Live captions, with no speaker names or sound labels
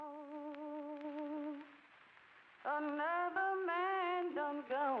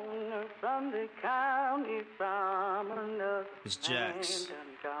It's Jax.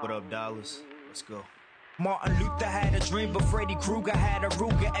 What up, Dallas? Let's go. Martin Luther had a dream, but Freddy Krueger had a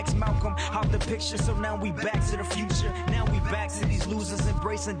Ruger. Ex-Malcolm out the picture, so now we back to the future. Now we back to these losers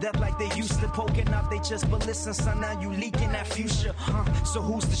embracing death like they used to. Poking out they chest, but listen, son, now you leaking that future. So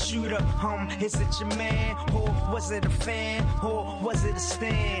who's the shooter? Is it your man? Or was it a fan? Or was it a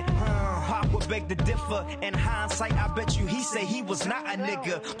stand? I would beg to differ. In hindsight, I bet you he say he was not a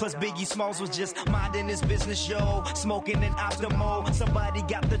nigga. Plus Biggie Smalls was just minding his business, yo. Smoking an Optimo. Somebody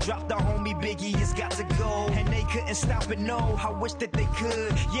got to drop the homie Biggie has got to go. And they couldn't stop it, no, I wish that they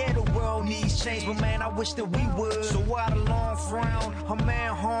could. Yeah, the world needs change, but man, I wish that we would. So why the long frown? A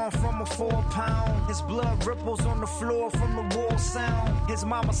man harmed from a 4 pound. His blood ripples on the floor from the war sound. His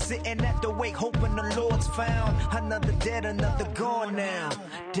mama sitting at the wake, hoping the Lord's found. Another dead, another gone now.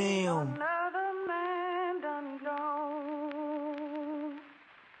 Damn. Another man done gone.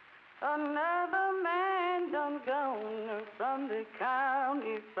 Another man done gone from the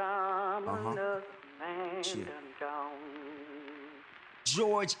county from another.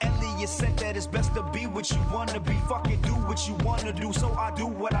 George Eliot said that it's best to be what you wanna be. Fucking do what you wanna do, so I do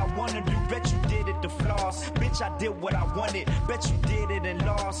what I wanna do. Bet you did it to floss. Bitch, I did what I wanted. Bet you did it and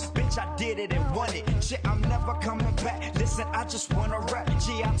lost. Bitch, I did it and won it. Shit, I'm never coming back. Listen, I just wanna rap.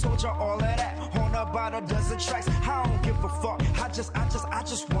 Gee, I told you all of that on about a dozen tracks. I don't give a fuck. I just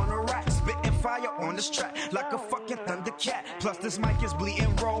wanna rap. Spitting fire on this track like a fucking Thundercat. Plus this mic is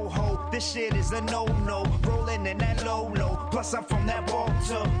bleeding rojo. This shit is a no-no. Rolling in that low-low. Plus I'm from that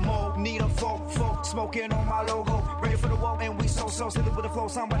Baltimore. Need a folk, smoking on my logo. Ready for the wall, and we so silly with the flow.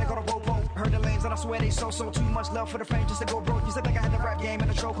 Somebody got a popo. Heard the lanes and I swear they so too much love for the fame just to go broke. You said think I had the rap game in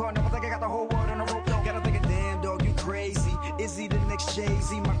the chokehold. Never think I got the whole world in a rope though. Gotta think of damn dog, you crazy. Is he the next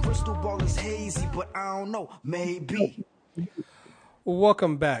Jay-Z? My crystal ball is hazy, but I don't know, maybe.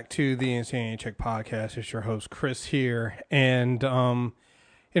 Welcome back to the Insanity Check podcast. It's your host Chris here, and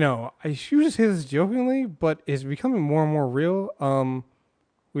you know, I usually say this jokingly, but it's becoming more and more real.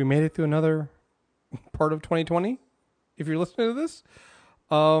 We made it through another part of 2020. If you're listening to this,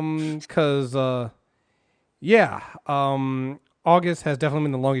 August has definitely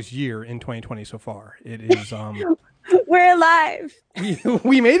been the longest year in 2020 so far. It is. We're alive.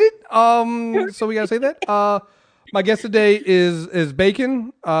 We made it. So we gotta say that. My guest today is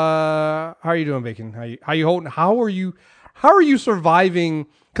Bacon. How are you doing, Bacon? How you holding? How are you surviving?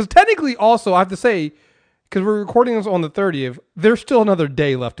 Because technically, also I have to say, because we're recording this on the 30th, there's still another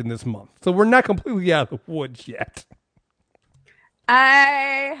day left in this month, so we're not completely out of the woods yet.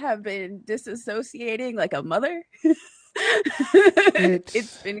 I have been disassociating like a mother.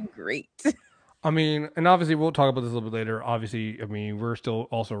 It's been great. I mean, and obviously we'll talk about this a little bit later. Obviously, I mean, we're still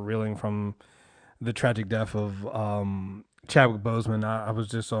also reeling from the tragic death of Chadwick Boseman. I was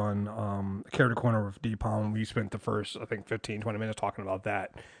just on Character Corner with D-Palm. We spent the first, I think, 15, 20 minutes talking about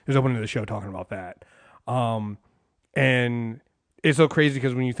that. It was opening the show talking about that. And it's so crazy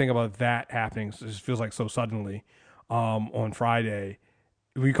because when you think about that happening, it just feels like so suddenly on Friday.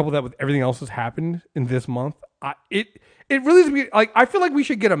 When you couple that with everything else that's happened in this month, it really is like, I feel like we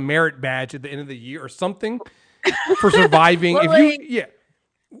should get a merit badge at the end of the year or something for surviving. Well,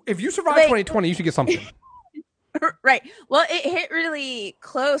 if you survive 2020, you should get something. Right. Well, it hit really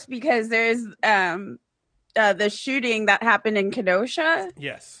close because there's the shooting that happened in Kenosha.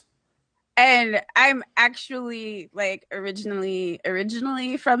 Yes. And I'm actually like originally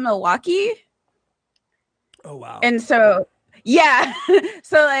from Milwaukee. Oh wow. And so yeah.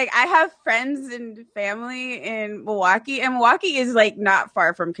 So like I have friends and family in Milwaukee, and Milwaukee is like not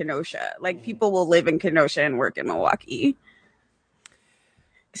far from Kenosha. Like people will live in Kenosha and work in Milwaukee.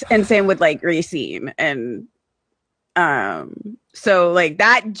 And same with like Racine. And so like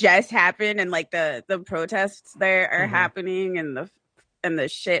that just happened, and like the protests there are happening, and the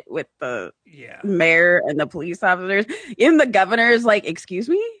shit with the mayor and the police officers. Even the governor's like, excuse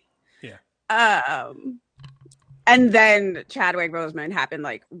me? Yeah. And then Chadwick Boseman happened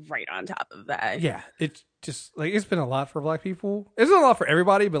like right on top of that. Yeah. It's just like, it's been a lot for black people. It's been a lot for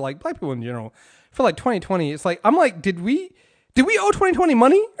everybody, but like black people in general. For like 2020, it's like, I'm like, did we owe 2020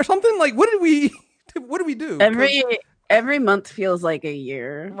 money or something? Like, what did we do? Every month feels like a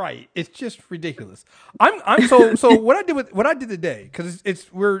year. Right. It's just ridiculous. So what I did today, because I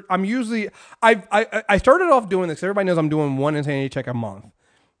started off doing this. Everybody knows I'm doing one Insanity Check a month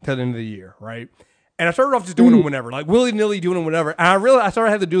till the end of the year, right? And I started off just doing them whenever, like willy-nilly doing them whenever. And I realized I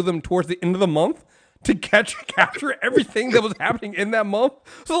started having to do them towards the end of the month to capture everything that was happening in that month.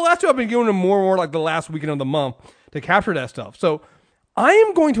 So the last two I've been doing them more and more like the last weekend of the month to capture that stuff. So I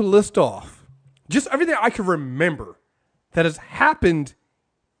am going to list off just everything I can remember that has happened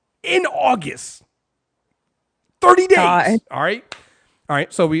in August. 30 days. God. All right.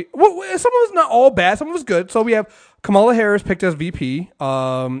 So some of it's not all bad. Some of it's good. So we have Kamala Harris picked as VP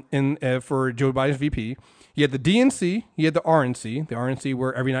for Joe Biden's VP. You had the DNC. You had the RNC. The RNC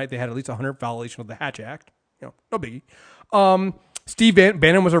where every night they had at least 100 violations of the Hatch Act. No biggie. Steve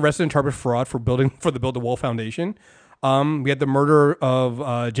Bannon was arrested and charged with fraud for the Build the Wall Foundation. We had the murder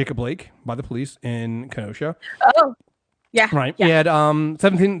of Jacob Blake by the police in Kenosha. Oh, yeah. Right. Yeah. We had the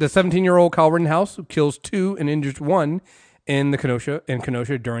 17-year-old Kyle Rittenhouse who kills 2 and injures 1 in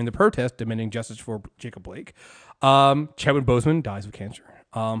Kenosha during the protest demanding justice for Jacob Blake. Chadwick Boseman dies of cancer.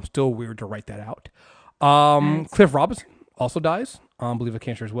 Still weird to write that out. Cliff Robinson also dies. Believe of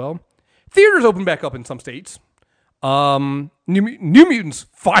cancer as well. Theaters open back up in some states. New Mutants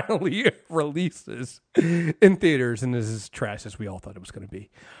finally releases in theaters, and this is trash as we all thought it was going to be.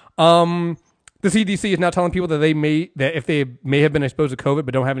 The CDC is now telling people that if they may have been exposed to COVID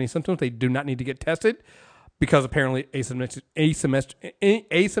but don't have any symptoms, they do not need to get tested because apparently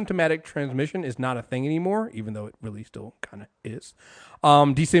asymptomatic transmission is not a thing anymore, even though it really still kind of is.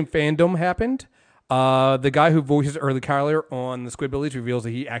 DC fandom happened. The guy who voices Early Kyler on the Squidbillies reveals that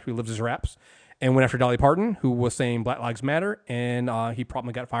he actually lives his raps and went after Dolly Parton, who was saying Black Lives Matter, and he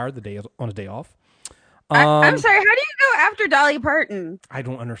probably got fired on his day off. I'm sorry, how do you go after Dolly Parton? I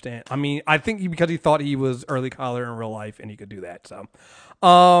don't understand. I mean, I think because he thought he was Early Kyler in real life and he could do that. So,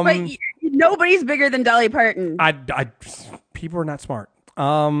 but nobody's bigger than Dolly Parton. People are not smart.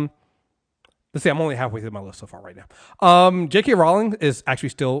 Let's see, I'm only halfway through my list so far right now. J.K. Rowling is actually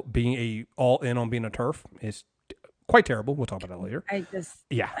still being all in on being a TERF. It's quite terrible. We'll talk about that later.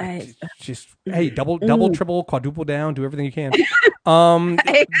 Double, triple, quadruple down. Do everything you can.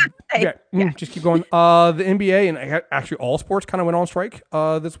 Just keep going. The NBA and actually all sports kind of went on strike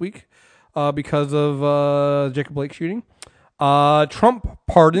this week because of Jacob Blake shooting. Trump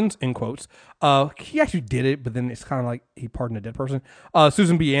pardons, in quotes. He actually did it, but then it's kind of like he pardoned a dead person.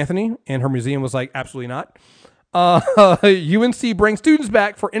 Susan B. Anthony and her museum was like, absolutely not. UNC brings students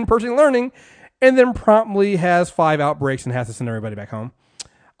back for in-person learning and then promptly has 5 outbreaks and has to send everybody back home.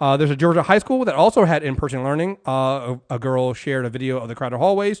 There's a Georgia high school that also had in-person learning. A girl shared a video of the crowded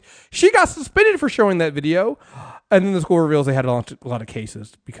hallways. She got suspended for showing that video. And then the school reveals they had a lot of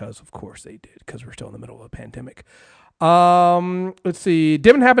cases because, of course, they did because we're still in the middle of a pandemic. Let's see.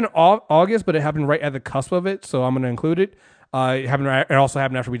 Didn't happen in August, but it happened right at the cusp of it, so I'm going to include it. It also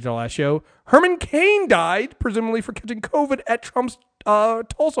happened after we did our last show. Herman Cain died, presumably for catching COVID at Trump's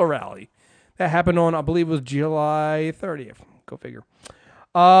Tulsa rally. That happened on, I believe it was July 30th. Go figure.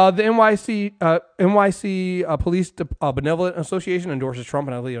 The NYC Police Benevolent Association endorses Trump,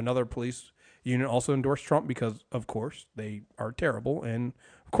 and I believe another police union also endorsed Trump because, of course, they are terrible, and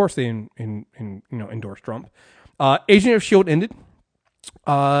of course they endorse Trump. Agent of S.H.I.E.L.D. ended.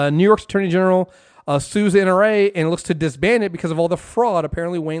 New York's Attorney General sues the NRA and looks to disband it because of all the fraud.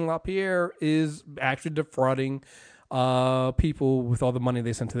 Apparently, Wayne LaPierre is actually defrauding people with all the money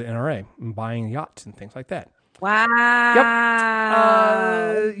they sent to the NRA and buying yachts and things like that. Wow.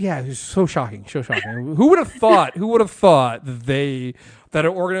 Yep. It was so shocking. So shocking. Who would have thought that an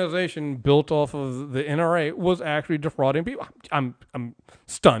organization built off of the NRA was actually defrauding people? I'm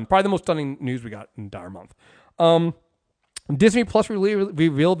stunned. Probably the most stunning news we got in the entire month. Disney Plus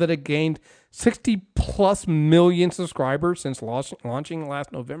revealed that it gained 60+ million subscribers since launching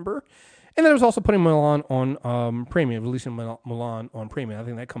last November. And then it was also putting Mulan on premium, releasing Mulan on premium. I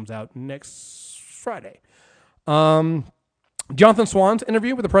think that comes out next Friday. Jonathan Swan's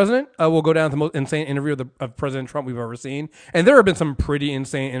interview with the president will go down to the most insane interview of President Trump we've ever seen. And there have been some pretty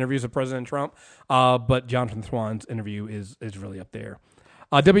insane interviews of President Trump, but Jonathan Swan's interview is really up there.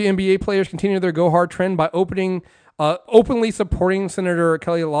 WNBA players continue their go hard trend by openly supporting Senator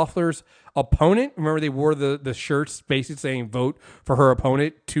Kelly Loeffler's opponent. Remember, they wore the shirts basically saying vote for her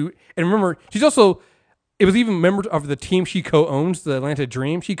opponent too. And remember, it was even members of the team she co-owns, the Atlanta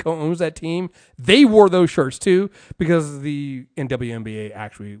Dream. She co-owns that team. They wore those shirts too because the WNBA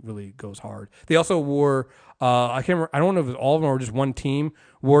actually really goes hard. They also wore, I can't remember, I don't know if it was all of them or just one team,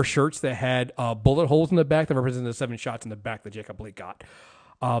 wore shirts that had bullet holes in the back that represented the 7 shots in the back that Jacob Blake got.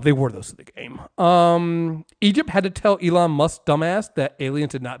 They wore those to the game. Egypt had to tell Elon Musk's dumbass that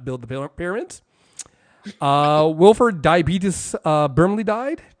aliens did not build the pyramids. Wilford Diabetes Brimley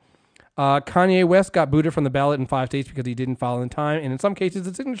died. Kanye West got booted from the ballot in 5 states because he didn't file in time. And in some cases,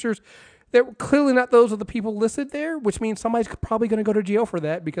 the signatures, they're clearly not those of the people listed there, which means somebody's probably going to go to jail for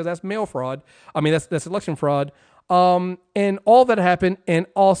that because that's mail fraud. I mean, that's election fraud. And all that happened. And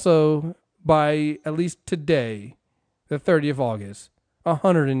also by at least today, the 30th of August,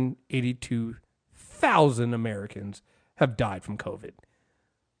 182,000 Americans have died from COVID.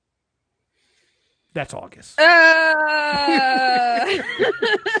 That's August. Uh...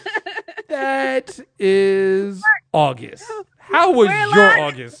 That is August. How was your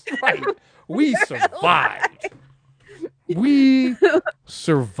August? Right. We survived. We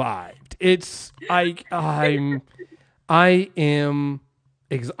survived. It's I'm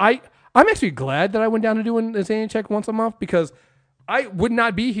actually glad that I went down to doing the sanity check once a month because I would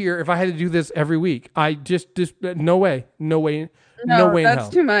not be here if I had to do this every week. I just no way in that's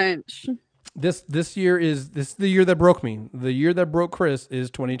hell. too much. This year is the year that broke me. The year that broke Chris is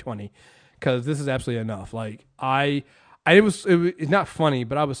 2020 because this is absolutely enough. Like it's not funny,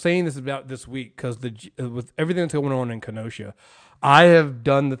 but I was saying this about this week because with everything that's going on in Kenosha, I have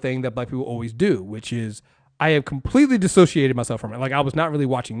done the thing that black people always do, which is I have completely dissociated myself from it. Like I was not really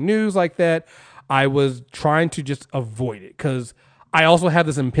watching news like that. I was trying to just avoid it because I also have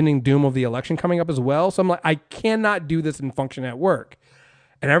this impending doom of the election coming up as well. So I'm like, I cannot do this and function at work.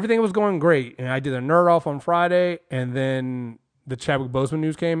 And everything was going great. And I did a nerd off on Friday, and then the Chadwick Boseman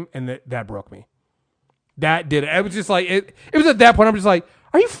news came, and that broke me. That did it. It was just like, it was at that point, I'm just like,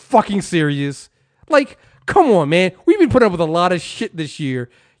 are you fucking serious? Like, come on, man. We've been putting up with a lot of shit this year.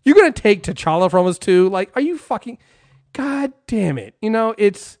 You're going to take T'Challa from us too? Like, are you fucking, God damn it. You know,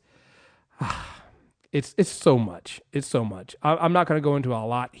 it's so much. It's so much. I'm not going to go into a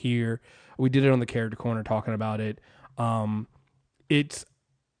lot here. We did it on the Character Corner talking about it. It's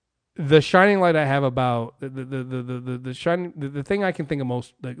the shining light I have about the thing I can think of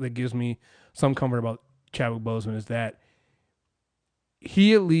most that gives me some comfort about Chadwick Boseman is that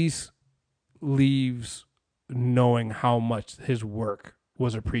he at least leaves knowing how much his work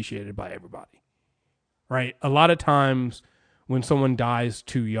was appreciated by everybody. Right? A lot of times when someone dies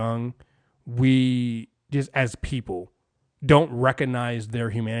too young, we just as people don't recognize their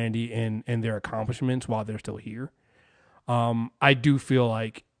humanity and their accomplishments while they're still here. I do feel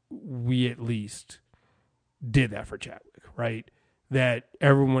like we at least did that for Chadwick, right? That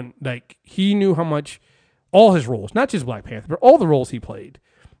everyone, like, he knew how much all his roles, not just Black Panther, but all the roles he played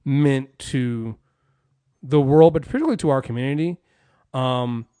meant to the world, but particularly to our community,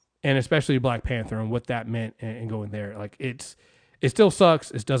 and especially Black Panther and what that meant and going there. Like, it still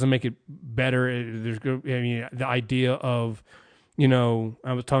sucks. It doesn't make it better. The idea of, I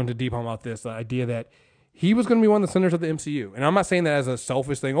was talking to Deepam about this, the idea that he was going to be one of the centers of the MCU. And I'm not saying that as a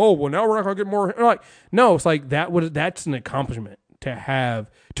selfish thing. Oh, well, now we're not going to get more. Like, no, it's like that's an accomplishment to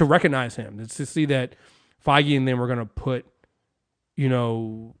recognize him. It's to see that Feige and them were going to put,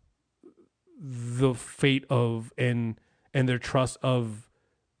 the fate of and their trust of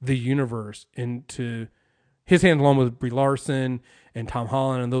the universe into his hands, along with Brie Larson and Tom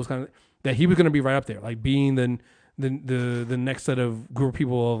Holland and those kind of, that he was going to be right up there, like being the next set of group of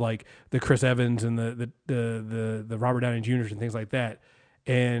people of like the Chris Evans and the Robert Downey Jr.'s and things like that.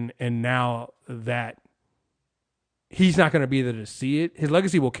 And now that he's not going to be there to see it, his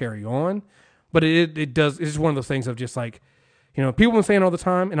legacy will carry on, but it does. It's just one of those things of just like, people have been saying all the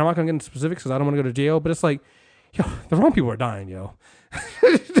time, and I'm not going to get into specifics because I don't want to go to jail, but it's like, the wrong people are dying, yo.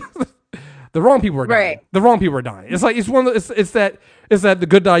 The wrong people are dying. Right. The wrong people are dying. It's like, it's one of the, it's that the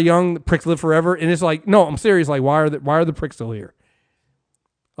good die young, the pricks live forever. And it's like, no, I'm serious. Like, why are the pricks still here?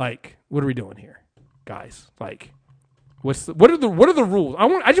 Like, what are we doing here, guys? Like, what are the rules?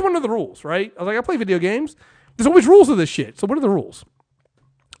 I just want to know the rules, right? I was like, I play video games. There's always rules to this shit. So what are the rules?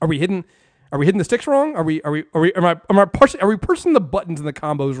 Are we hitting the sticks wrong? Are we pushing the buttons and the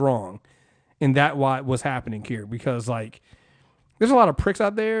combos wrong? And that what's happening here, because like, there's a lot of pricks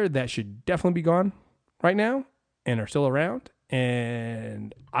out there that should definitely be gone right now and are still around.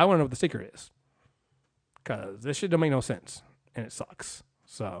 And I want to know what the secret is, because this shit don't make no sense and it sucks.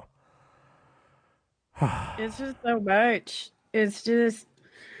 So it's just so much. It's just,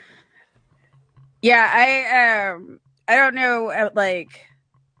 yeah. I don't know at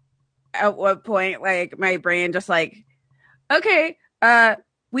what point, like, my brain just like, okay,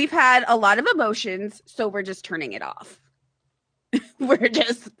 we've had a lot of emotions, so we're just turning it off. We're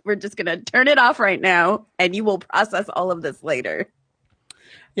just gonna turn it off right now, and you will process all of this later.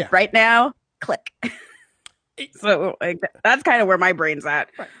 Yeah. Right now, click. So like, that's kind of where my brain's at.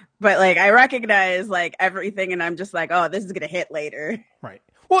 Right. But like, I recognize like everything, and I'm just like, oh, this is gonna hit later. Right.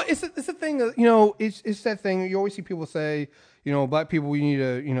 Well, it's a thing. It's that thing. You always see people say, Black people, you need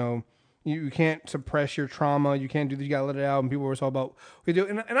to, you can't suppress your trauma. You can't do this. You gotta let it out. And people are talking about what you do,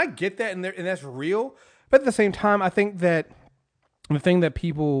 and I get that, and that's real. But at the same time, I think that the thing that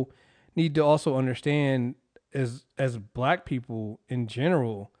people need to also understand as Black people in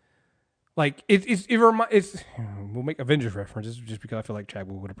general, like we'll make Avengers references just because I feel like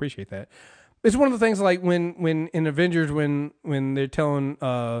Chadwick would appreciate that. It's one of the things like when in Avengers when they're telling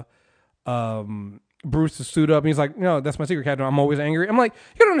Bruce is suit up and he's like, no, that's my secret captain. I'm always angry. I'm like,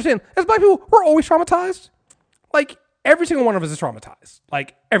 you gotta understand, as black people, we're always traumatized. Like, every single one of us is traumatized.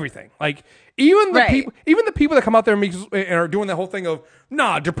 Like, everything. Like, even the people that come out there and are doing that whole thing of,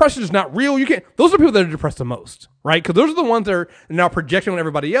 nah, depression is not real. You can't. Those are the people that are depressed the most, right? Because those are the ones that are now projecting on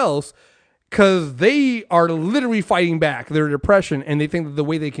everybody else because they are literally fighting back their depression and they think that the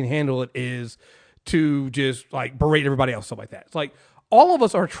way they can handle it is to just, like, berate everybody else, stuff like that. It's like, all of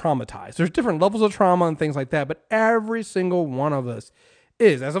us are traumatized. There's different levels of trauma and things like that, but every single one of us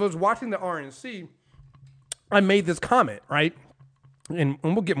is. As I was watching the RNC, I made this comment, right? And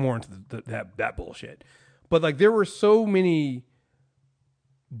we'll get more into that bullshit. But like, there were so many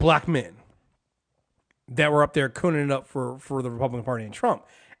black men that were up there cooning it up for the Republican Party and Trump.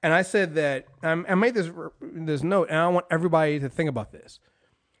 And I said that I made this note, and I want everybody to think about this.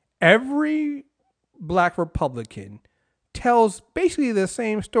 Every black Republican tells basically the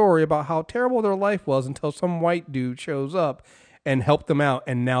same story about how terrible their life was until some white dude shows up and helped them out,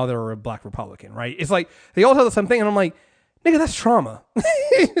 and now they're a black Republican, right? It's like, they all tell the same thing, and I'm like, nigga, that's trauma.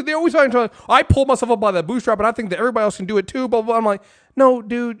 They're always talking about, I pulled myself up by the bootstrap, and I think that everybody else can do it too, blah, blah, blah. I'm like, no,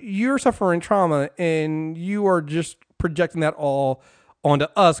 dude, you're suffering trauma, and you are just projecting that all onto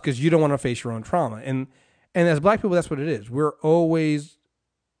us because you don't want to face your own trauma. And as black people, that's what it is. We're always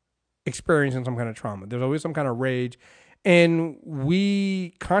experiencing some kind of trauma. There's always some kind of rage, and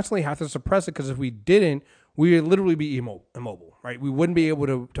we constantly have to suppress it because if we didn't, we would literally be immobile, right? We wouldn't be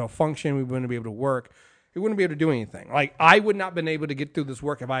able to function. We wouldn't be able to work. We wouldn't be able to do anything. Like, I would not have been able to get through this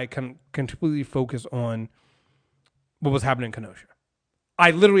work if I completely focused on what was happening in Kenosha. I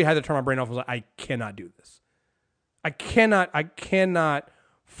literally had to turn my brain off. I was like, I cannot do this. I cannot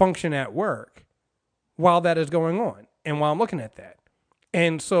function at work while that is going on and while I'm looking at that.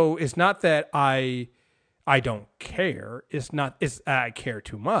 And so it's not that I don't care. It's I care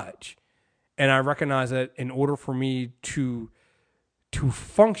too much. And I recognize that in order for me to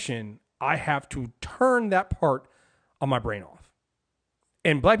function, I have to turn that part of my brain off.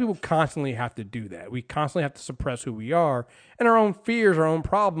 And black people constantly have to do that. We constantly have to suppress who we are and our own fears, our own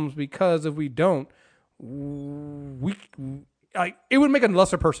problems, because if we don't, it would make a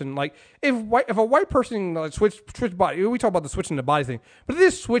lesser person. Like, if a white person like switch body, we talk about the switching the body thing, but if they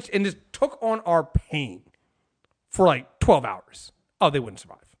just switched and just took on our pain for like 12 hours, oh, they wouldn't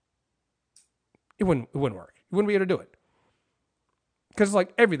survive. It wouldn't work. You wouldn't be able to do it. Because it's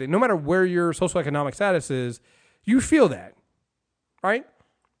like everything, no matter where your socioeconomic status is, you feel that, right?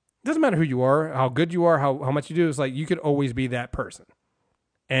 It doesn't matter who you are, how good you are, how much you do. It's like you could always be that person.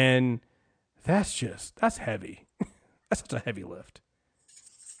 And that's heavy. That's such a heavy lift.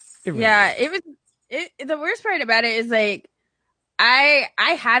 It really is. The worst part about it is like, I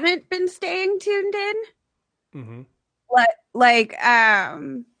haven't been staying tuned in. Mm-hmm.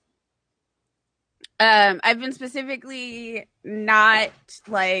 I've been specifically not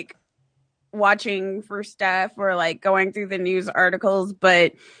like watching for stuff or like going through the news articles,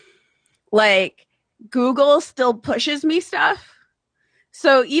 but like Google still pushes me stuff.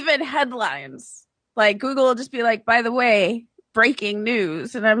 So even headlines, like Google will just be like, by the way, breaking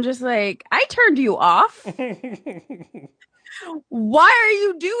news. And I'm just like, I turned you off. Why are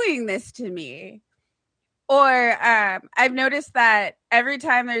you doing this to me? Or I've noticed that every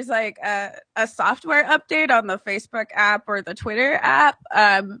time there's like a software update on the Facebook app or the Twitter app,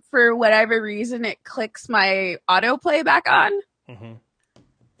 for whatever reason, it clicks my autoplay back on. Mm-hmm.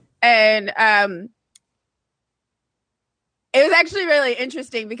 And it was actually really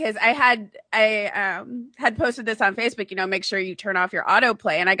interesting because I had posted this on Facebook, make sure you turn off your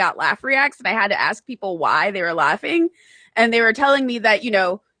autoplay. And I got laugh reacts and I had to ask people why they were laughing. And they were telling me that,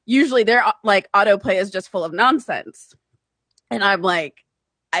 usually their like autoplay is just full of nonsense. And I'm like,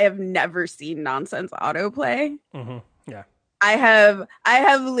 I have never seen nonsense autoplay. Mm-hmm. Yeah. I have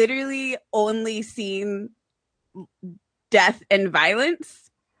literally only seen death and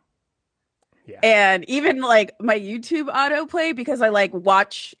violence. Yeah. And even like my YouTube autoplay, because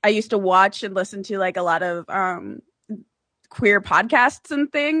I used to watch and listen to like a lot of queer podcasts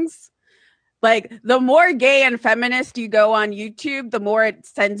and things. Like, the more gay and feminist you go on YouTube, the more it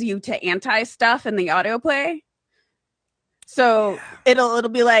sends you to anti stuff in the autoplay. So it'll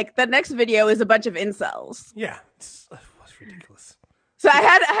be like, the next video is a bunch of incels. Yeah, it's ridiculous. So I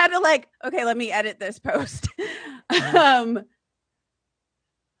had to like, okay, let me edit this post.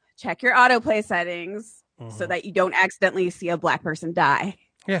 Check your autoplay settings so that you don't accidentally see a black person die.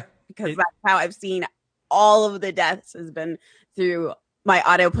 Yeah, because that's how I've seen all of the deaths has been through my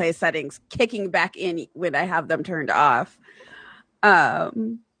autoplay settings kicking back in when I have them turned off. But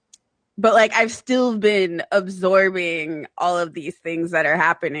like, I've still been absorbing all of these things that are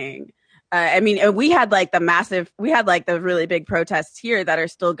happening. I mean, we had like the really big protests here that are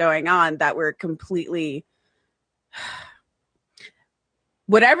still going on that were completely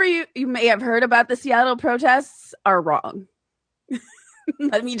whatever you may have heard about the Seattle protests are wrong.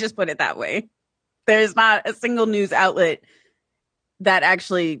 Let me just put it that way. There's not a single news outlet that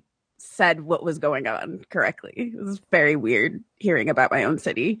actually said what was going on correctly. It was very weird hearing about my own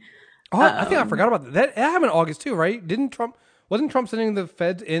city. Oh, I think I forgot about that. That happened in August too, right? Wasn't Trump sending the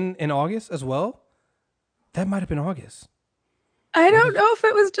feds in August as well? That might have been August. I don't know if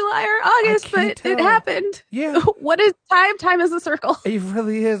it was July or August, but it happened. Yeah. What is time? Time is a circle. It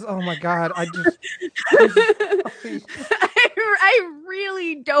really is. Oh my God. I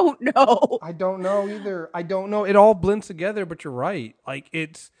really don't know. I don't know either. I don't know. It all blends together, but you're right. Like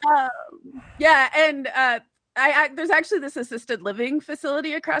it's. Yeah. And there's actually this assisted living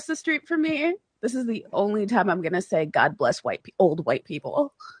facility across the street from me. This is the only time I'm going to say, God bless old white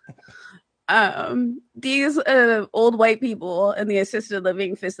people. These old white people in the assisted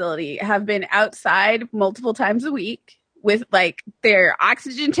living facility have been outside multiple times a week with like their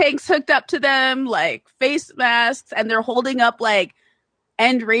oxygen tanks hooked up to them, like face masks, and they're holding up like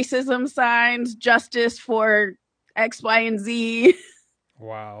end racism signs, justice for X, Y, and Z.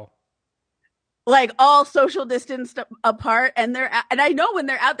 Wow. Like all social distanced apart, and I know when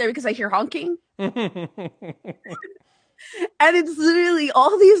they're out there because I hear honking. And it's literally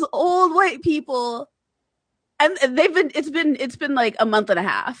all these old white people, and it's been like a month and a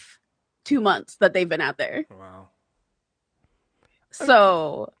half, 2 months that they've been out there. Wow.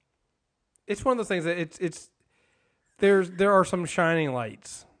 So it's one of those things that there are some shining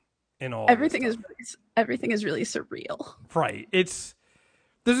lights in all. Everything is really surreal. Right.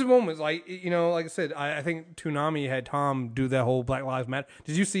 There's moments like, like I said, I think Toonami had Tom do that whole Black Lives Matter.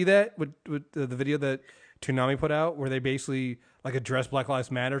 Did you see that with the video that Toonami put out where they basically like addressed Black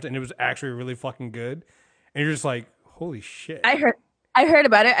Lives Matter, and it was actually really fucking good? And you're just like, holy shit. I heard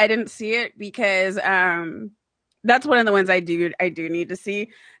about it. I didn't see it because that's one of the ones I do need to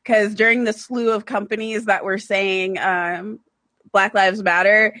see, because during the slew of companies that were saying Black Lives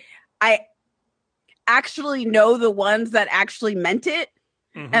Matter, I actually know the ones that actually meant it.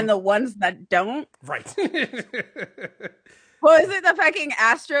 Mm-hmm. And the ones that don't. Right. Well, is it the fucking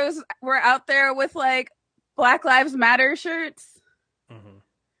Astros were out there with like Black Lives Matter shirts? Mm-hmm.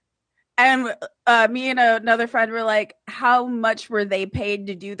 And me and another friend were like, how much were they paid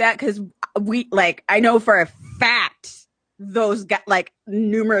to do that? Because I know for a fact those guys, like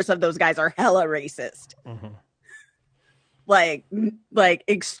numerous of those guys are hella racist. Mm-hmm. Like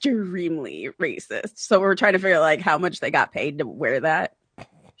extremely racist. So we're trying to figure out like how much they got paid to wear that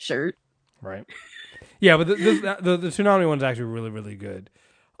shirt. Right. Yeah, but the Toonami one's actually really, really good.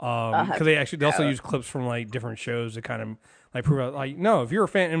 Because they also use clips from like different shows to kind of like prove out, like, no, if you're a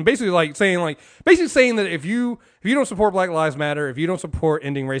fan, and basically saying that if you don't support Black Lives Matter, if you don't support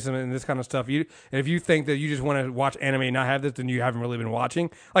ending racism and this kind of stuff, and if you think that you just want to watch anime and not have this, then you haven't really been watching.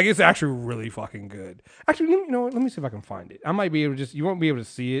 Like, it's actually really fucking good. Actually, let me see if I can find it. I might be able to you won't be able to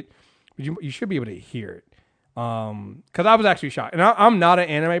see it, but you should be able to hear it. Because I was actually shocked, and I'm not an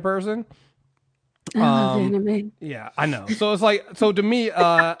anime person. I love anime. Yeah, I know. So it's like, to me,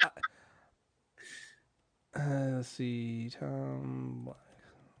 let's see, Tom Black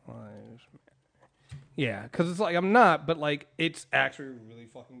Lives Matter. Yeah, because it's like I'm not, but like it's actually really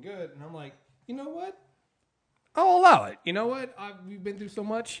fucking good, and I'm like, you know what? I'll allow it. You know what? We've been through so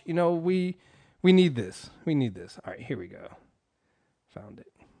much. We need this. We need this. All right, here we go. Found it.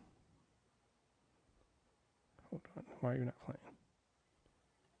 Hold on. Why are you not playing?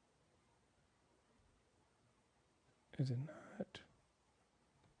 Is it not?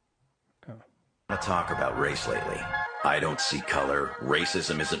 Oh. I talk about race lately. I don't see color.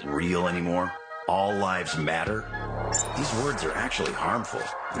 Racism isn't real anymore. All lives matter. These words are actually harmful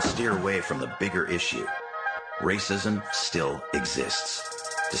and steer away from the bigger issue. Racism still exists.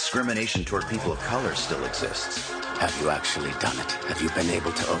 Discrimination toward people of color still exists. Have you actually done it? Have you been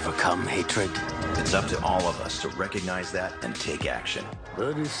able to overcome hatred? It's up to all of us to recognize that and take action.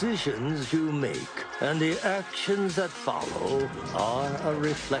 The decisions you make and the actions that follow are a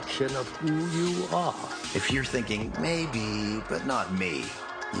reflection of who you are. If you're thinking, maybe, but not me,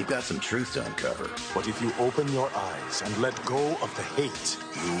 you've got some truth to uncover. But if you open your eyes and let go of the hate,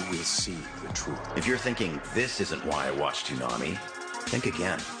 you will see the truth. If you're thinking, this isn't why I watch Toonami, think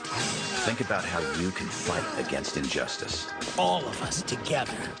again. Think about how you can fight against injustice. All of us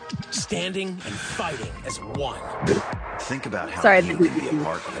together, standing and fighting as one. Think about how you can be a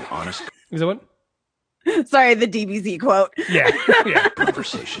part of an honest... Is that what? Sorry, the DBZ quote. Yeah.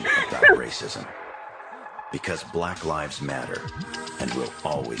 Conversation about racism. Because Black Lives Matter and will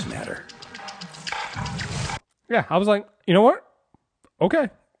always matter. Yeah, I was like, you know what? Okay.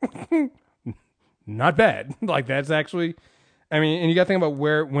 Not bad. Like, that's actually, I mean, and you got to think about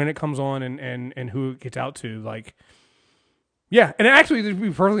when it comes on and who it gets out to. Like, yeah. And actually, to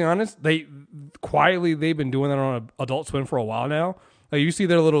be perfectly honest, they've been doing that on Adult Swim for a while now. Like, you see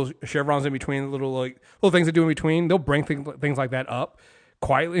their little chevrons in between, little things they do in between. They'll bring things like that up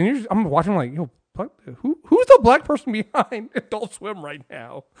quietly. And I'm watching like, yo, who's the black person behind Adult Swim right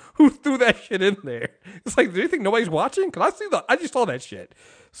now? Who threw that shit in there? It's like, do you think nobody's watching? Because I just saw that shit.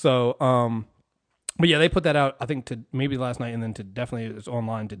 So, but yeah, they put that out, I think, to maybe last night, and then to definitely it's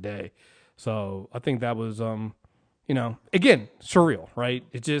online today. So I think that was, again, surreal, right?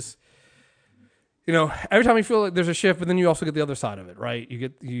 It just, every time you feel like there's a shift, but then you also get the other side of it, right? You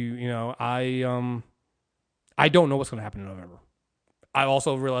get, I don't know what's going to happen in November. I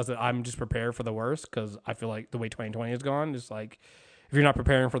also realized that I'm just prepared for the worst because I feel like the way 2020 has gone, it's like, if you're not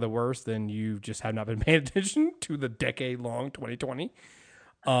preparing for the worst, then you just have not been paying attention to the decade-long 2020.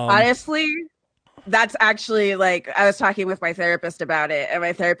 Honestly, that's actually like, I was talking with my therapist about it, and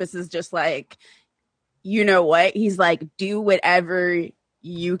my therapist is just like, you know what? He's like, do whatever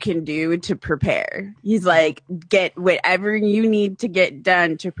you can do to prepare. He's like, get whatever you need to get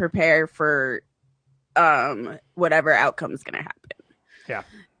done to prepare for whatever outcome's gonna happen. Yeah.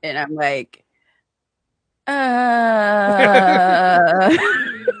 And I'm like, yeah.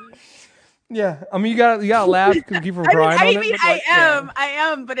 I mean, you gotta laugh because keep from crying. I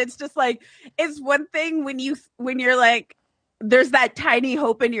am, but it's just like, it's one thing when you're like, there's that tiny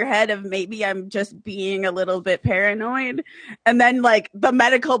hope in your head of maybe I'm just being a little bit paranoid. And then like the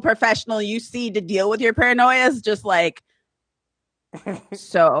medical professional you see to deal with your paranoia is just like,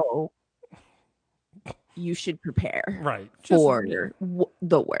 so you should prepare for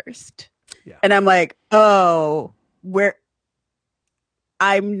the worst. Yeah. And I'm like,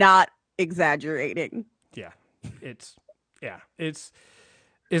 I'm not exaggerating. Yeah. It's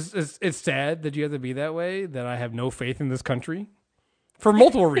sad that you have to be that way, that I have no faith in this country for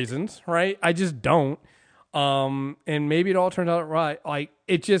multiple reasons, right? I just don't. And maybe it all turns out right. Like,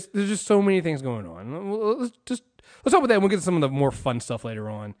 there's just so many things going on. Let's talk about that. We'll get to some of the more fun stuff later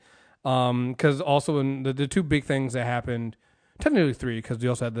on. Because also in the two big things that happened, technically three, because we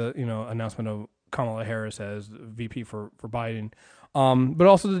also had the announcement of Kamala Harris as VP for Biden, but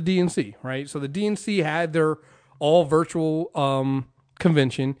also the DNC, right? So the DNC had their all virtual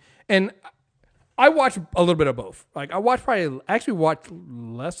convention, and I watched a little bit of both. Like, I actually watched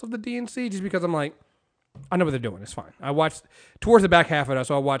less of the DNC just because I'm like, I know what they're doing. It's fine. I watched towards the back half of it,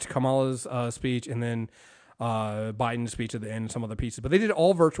 so I watched Kamala's speech and then Biden's speech at the end and some other pieces, but they did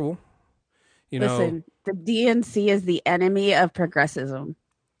all virtual. Listen, the DNC is the enemy of progressivism.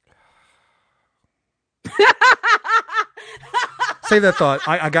 Save that thought.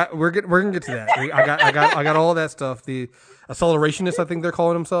 We're gonna get to that. I got all that stuff. The accelerationists, I think they're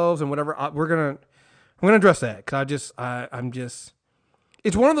calling themselves, and whatever. I'm gonna address that because I'm just.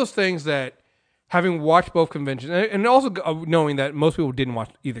 It's one of those things that, having watched both conventions, and also knowing that most people didn't watch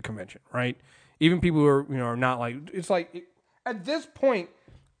either convention, right? Even people who are are not like, it's like at this point.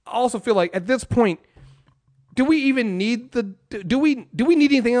 I also feel like at this point, do we even need do we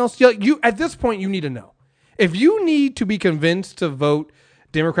need anything else? You at this point, you need to know. If you need to be convinced to vote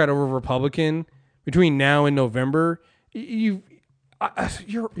Democrat over Republican between now and November, you're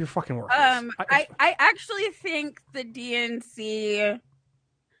fucking worthless. I actually think the DNC.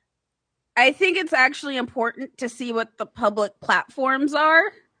 I think it's actually important to see what the public platforms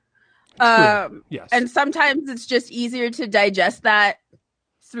are. Yes. And sometimes it's just easier to digest that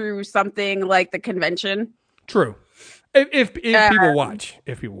through something like the convention. True. If people watch.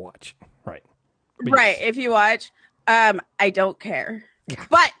 Right. But right. Yes. If you watch. I don't care.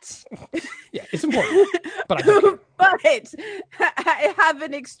 But yeah, it's important. But I don't care. But I have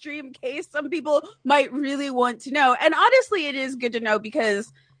an extreme case. Some people might really want to know. And honestly, it is good to know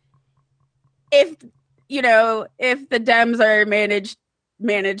because if the Dems are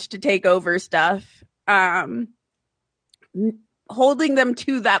managed to take over stuff, holding them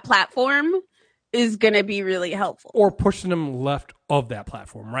to that platform is going to be really helpful. Or pushing them left of that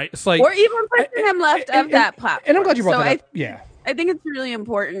platform, right? It's like, or even pushing them left of that platform. And I'm glad you brought that up. Yeah. I think it's really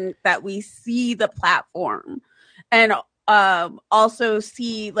important that we see the platform and also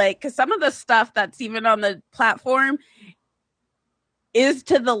see, like, because some of the stuff that's even on the platform is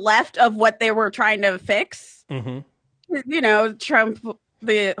to the left of what they were trying to fix. Mm-hmm. Trump,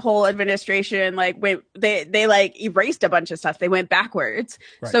 the whole administration, like, they like erased a bunch of stuff. They went backwards.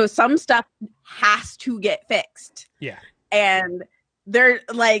 Right. So some stuff has to get fixed. Yeah. And they're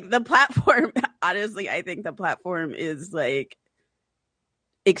like the platform. Honestly, I think the platform is like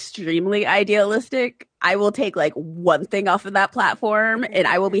extremely idealistic. I will take like one thing off of that platform and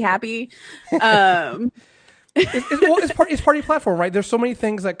I will be happy. It's party platform, right? There's so many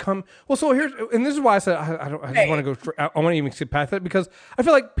things that come. Well, so here's, and this is why I said I just want to go. I want to even skip past that because I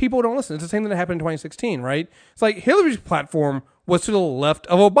feel like people don't listen. It's the same thing that happened in 2016, right? It's like Hillary's platform was to the left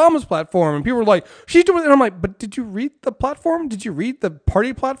of Obama's platform, and people were like, "She's doing it." And I'm like, "But did you read the platform? Did you read the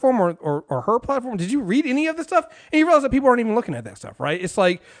party platform or her platform? Did you read any of this stuff?" And you realize that people aren't even looking at that stuff, right? It's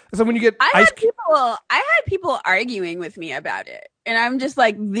like when you get I had people arguing with me about it. And I'm just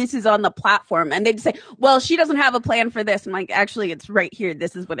like, this is on the platform. And they'd say, well, she doesn't have a plan for this. I'm like, actually, it's right here.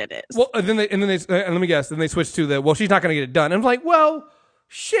 This is what it is. Well, and let me guess. Then they switched to well, she's not going to get it done. And I'm like, well,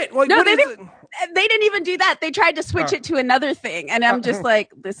 shit. Like, no, they didn't even do that. They tried to switch it to another thing. And I'm just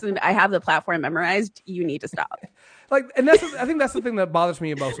like, listen, I have the platform memorized. You need to stop. Like, and I think that's the thing that bothers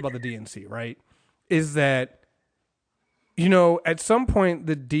me about the DNC, right? Is that, at some point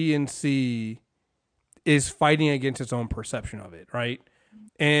the DNC is fighting against its own perception of it, right?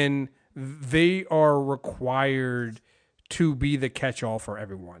 And they are required to be the catch-all for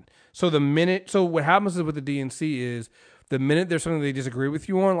everyone. So what happens with the DNC is the minute there's something they disagree with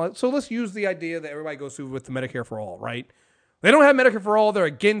you on, so let's use the idea that everybody goes through with the Medicare for all, right? They don't have Medicare for all. They're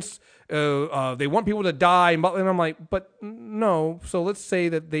against, they want people to die. And I'm like, but no. So let's say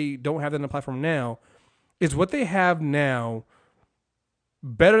that they don't have that in the platform now. Is what they have now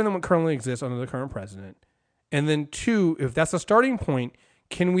better than what currently exists under the current president? And then two, if that's a starting point,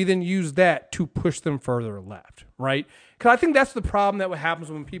 can we then use that to push them further left, right? Because I think that's the problem that what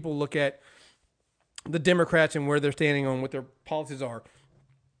happens when people look at the Democrats and where they're standing on what their policies are.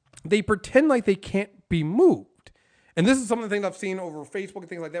 They pretend like they can't be moved. And this is some of the things I've seen over Facebook and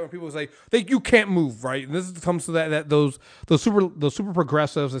things like that, when people say you can't move, right? And this comes to that those super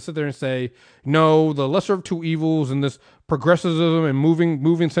progressives that sit there and say, no, the lesser of two evils and this progressivism and moving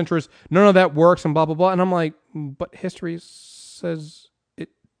centrists, none of that works and blah blah blah. And I'm like, but history says it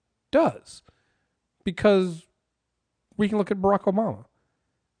does, because we can look at Barack Obama.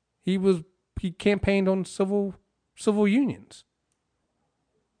 He campaigned on civil unions,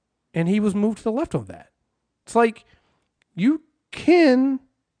 and he was moved to the left of that. It's like, you can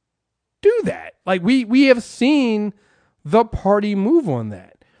do that. Like we have seen the party move on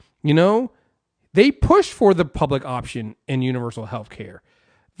that. They pushed for the public option in universal health care.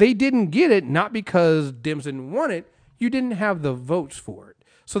 They didn't get it, not because Dems didn't want it. You didn't have the votes for it.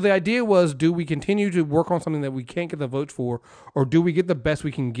 So the idea was, do we continue to work on something that we can't get the votes for, or do we get the best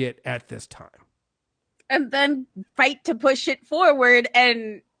we can get at this time? And then fight to push it forward,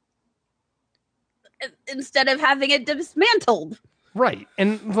 and instead of having it dismantled. Right.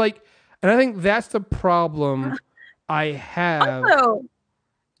 And I think that's the problem I have. Also,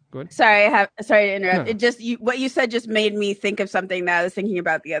 go ahead. Sorry to interrupt. No. It just, what you said just made me think of something that I was thinking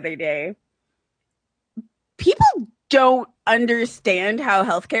about the other day. People don't understand how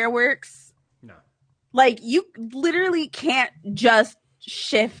healthcare works. No. Like, you literally can't just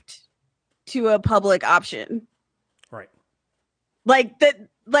shift to a public option. Right. Like that,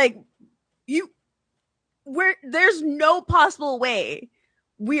 there's no possible way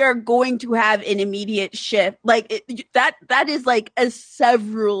we are going to have an immediate shift. Like that is like a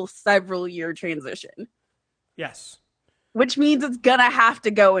several year transition. Yes. Which means it's gonna have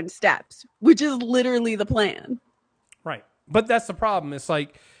to go in steps, which is literally the plan. Right. But that's the problem. It's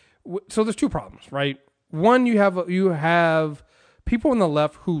like, so there's two problems, right? One, you have people on the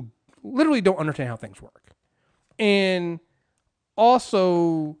left who literally don't understand how things work. And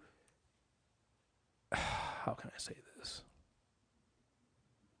also, how can I say this?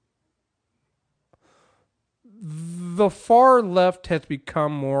 The far left has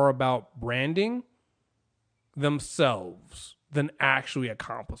become more about branding themselves than actually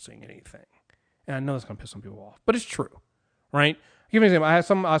accomplishing anything. And I know that's going to piss some people off, but it's true, right? Give me an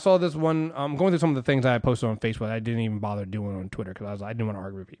example. I saw this one. I'm going through some of the things I posted on Facebook I didn't even bother doing on Twitter because I didn't want to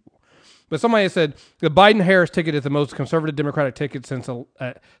argue with people. But somebody said the Biden-Harris ticket is the most conservative Democratic ticket since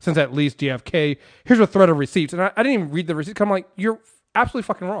at least JFK. Here's a thread of receipts. And I didn't even read the receipts. I'm like, you're absolutely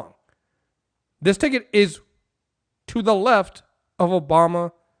fucking wrong. This ticket is to the left of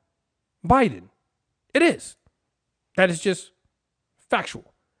Obama, Biden. It is. That is just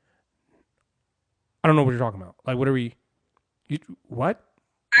factual. I don't know what you're talking about. Like, what are we... what?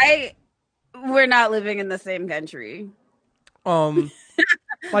 We're not living in the same country.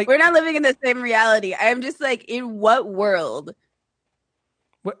 Like, we're not living in the same reality. I'm just like, in what world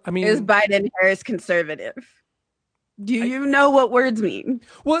is Biden Harris conservative? Do you know what words mean?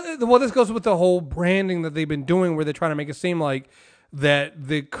 Well, this goes with the whole branding that they've been doing, where they're trying to make it seem like that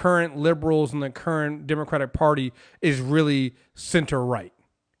the current liberals and the current Democratic Party is really center right.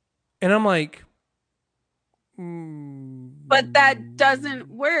 And I'm like, but that doesn't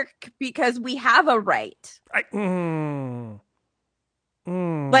work because we have a right. Like,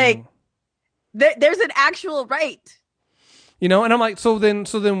 there's an actual right. You know, and I'm like, so then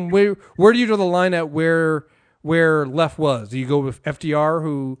where do you draw the line at where left was? Do you go with FDR,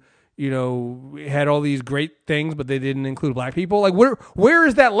 who, you know, had all these great things, but they didn't include black people? Like, where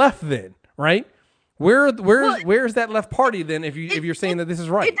is that left then, right? Where is that left party then? If you're saying that this is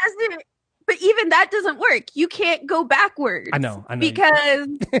right, it doesn't. But even that doesn't work. You can't go backwards. I know. Because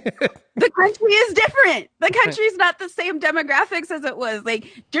the country is different. The country's not the same demographics as it was.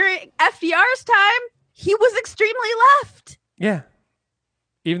 Like during FDR's time, he was extremely left. Yeah.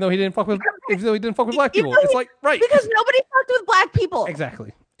 Even though he didn't fuck with black people. It's like, right. Because nobody fucked with black people.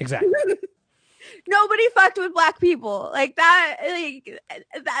 Exactly. Nobody fucked with black people. Like that,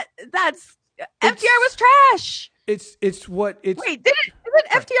 that's FDR was trash. Wait, isn't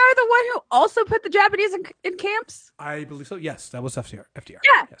FDR the one who also put the Japanese in camps? I believe so. Yes, that was FDR. Yeah,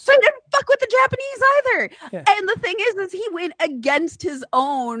 yes. So he didn't fuck with the Japanese either. Yeah. And the thing is he went against his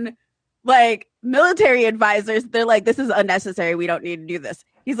own like military advisors. They're like, this is unnecessary. We don't need to do this.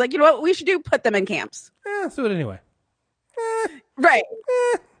 He's like, you know what we should do? Put them in camps. Let's do it anyway. Right.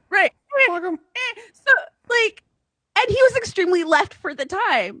 Right. So like, and he was extremely left for the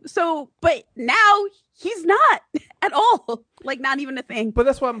time. So, but now he's not at all. Like, not even a thing. But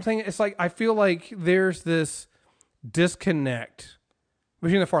that's what I'm saying. It's like, I feel like there's this disconnect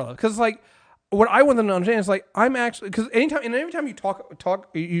between the far left. Because, like, what I want them to understand is, like, I'm actually, because every time you talk,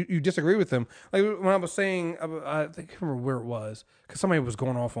 you disagree with them. Like, when I was saying, I can't remember where it was, because somebody was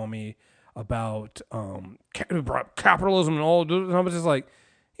going off on me about capitalism and all, and I was just like,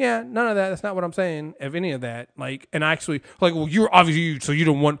 yeah, none of that. That's not what I'm saying. If any of that, like, and actually, like, well, you're obviously so you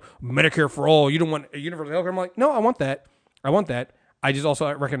don't want Medicare for all. You don't want a universal healthcare. I'm like, no, I want that. I just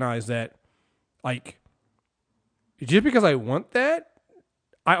also recognize that, like, just because I want that,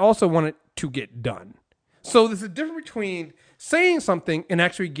 I also want it to get done. So there's a difference between saying something and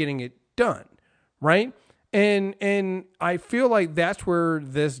actually getting it done, right? And I feel like that's where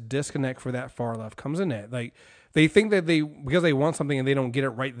this disconnect for that far left comes in at. Like, they think that because they want something and they don't get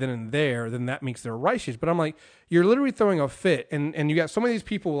it right then and there, then that makes them righteous. But I'm like, you're literally throwing a fit. And you got so many of these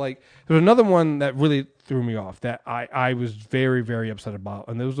people, like, there's another one that really threw me off that I was very, very upset about.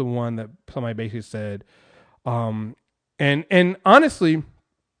 And there was the one that somebody basically said, and honestly,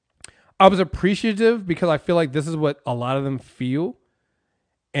 I was appreciative because I feel like this is what a lot of them feel.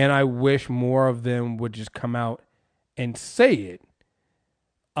 And I wish more of them would just come out and say it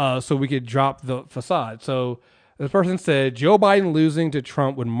so we could drop the facade. So this person said, Joe Biden losing to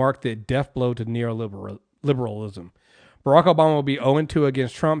Trump would mark the death blow to neoliberalism. Barack Obama will be 0-2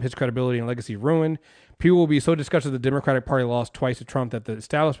 against Trump, his credibility and legacy ruined. People will be so disgusted the Democratic Party lost twice to Trump that the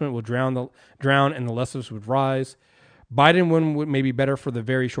establishment will drown and the leftists would rise. Biden win may be better for the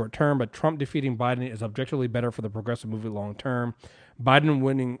very short term, but Trump defeating Biden is objectively better for the progressive movement long term. Biden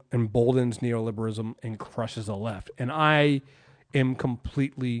winning emboldens neoliberalism and crushes the left. And I am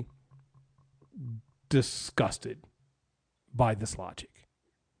completely disgusted by this logic.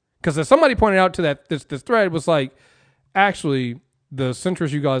 Because as somebody pointed out to that, this thread was like, actually, the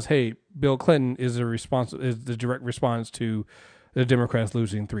centrist you guys hate, Bill Clinton, is the direct response to the Democrats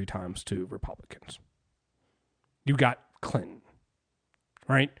losing 3 times to Republicans. You got Clinton,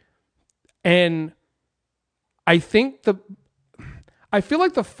 right? And I feel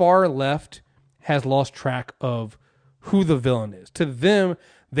like the far left has lost track of who the villain is. To them,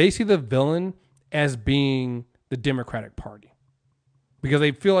 they see the villain as being the Democratic Party because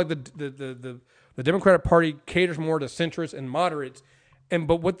they feel like the Democratic Party caters more to centrists and moderates.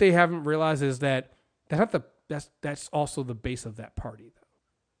 But what they haven't realized is that that's also the base of that party, though.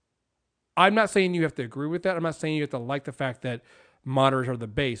 I'm not saying you have to agree with that. I'm not saying you have to like the fact that moderates are the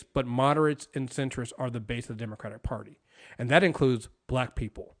base, but moderates and centrists are the base of the Democratic Party. And that includes black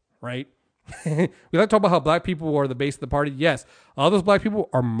people, right? We like to talk about how black people are the base of the party. Yes, all those black people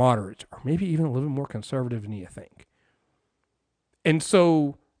are moderates, or maybe even a little bit more conservative than you think. And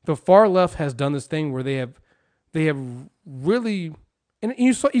so the far left has done this thing where they have really, and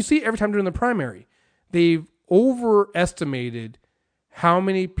you see every time during the primary, they've overestimated how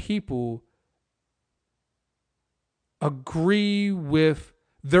many people agree with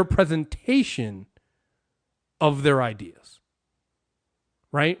their presentation of their ideas,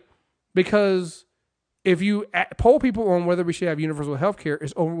 right? Because if you poll people on whether we should have universal health care,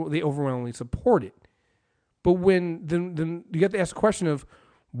 they overwhelmingly support it. But then you have to ask the question of,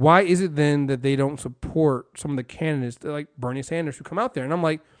 why is it then that they don't support some of the candidates like Bernie Sanders who come out there? And I'm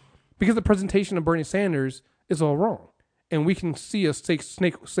like, because the presentation of Bernie Sanders is all wrong. And we can see a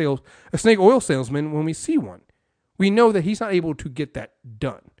snake oil salesman when we see one. We know that he's not able to get that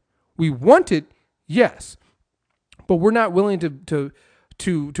done. We want it, yes, but we're not willing to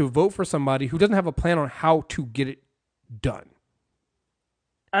vote for somebody who doesn't have a plan on how to get it done.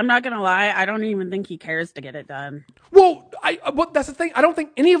 I'm not gonna lie, I don't even think he cares to get it done. Well, that's the thing. I don't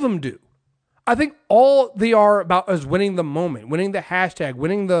think any of them do. I think all they are about is winning the moment, winning the hashtag,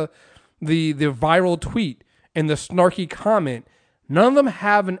 winning the viral tweet and the snarky comment. None of them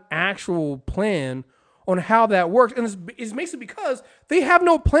have an actual plan on how that works, and it's basically because they have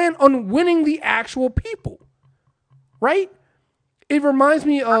no plan on winning the actual people. Right? It reminds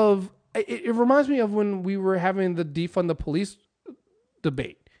me of when we were having the defund the police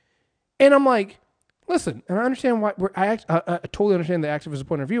debate. And I'm like, listen, and I understand why I totally understand the activist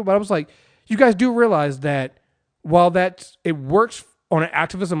point of view, but I was like, you guys do realize that while it works on an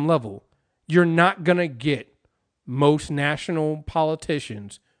activism level, you're not going to get most national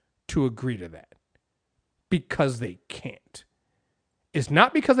politicians to agree to that because they can't. It's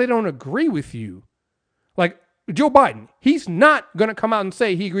not because they don't agree with you. Like Joe Biden, he's not going to come out and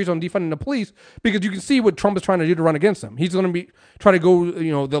say he agrees on defunding the police because you can see what Trump is trying to do to run against him. He's going to try to go,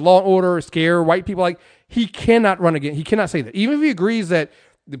 the law and order, scare white people. Like, he cannot run again. He cannot say that. Even if he agrees that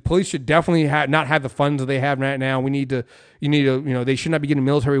the police should definitely not have the funds that they have right now. They should not be getting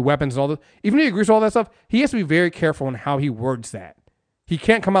military weapons and all that. Even if he agrees with all that stuff, he has to be very careful on how he words that. He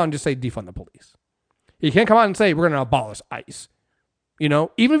can't come out and just say defund the police. He can't come out and say we're going to abolish ICE. Even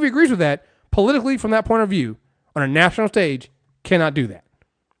if he agrees with that, politically from that point of view, on a national stage, cannot do that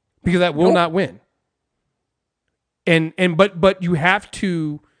because that will not win. But you have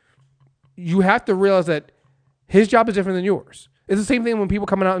to realize that his job is different than yours. It's the same thing when people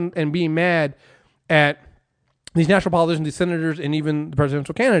coming out and being mad at these national politicians, these senators, and even the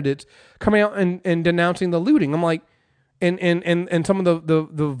presidential candidates coming out and denouncing the looting. I'm like, and some of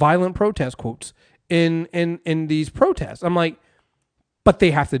the violent protest quotes in these protests. I'm like, but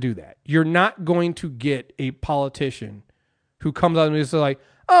they have to do that. You're not going to get a politician who comes out and is like,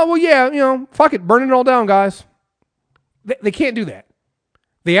 oh, well, yeah, fuck it, burn it all down, guys. They can't do that.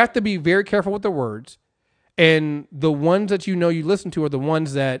 They have to be very careful with their words. And the ones that you listen to are the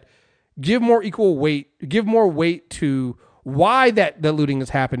ones that give more weight to why that looting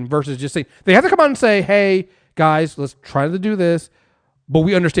has happened versus just saying, they have to come out and say, hey, guys, let's try to do this, but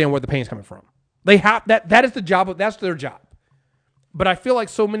we understand where the pain's coming from. They have that is the job, that's their job. But I feel like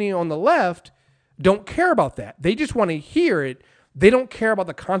so many on the left don't care about that. They just want to hear it. They don't care about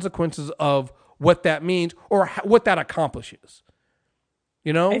the consequences of what that means or what that accomplishes.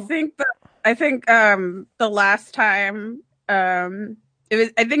 I think the last time it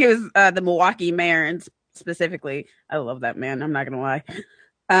was the Milwaukee mayor, and specifically, I love that man. I'm not gonna lie.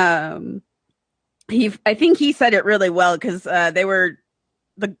 I think he said it really well because at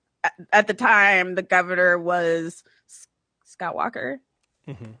the time the governor was Scott Walker.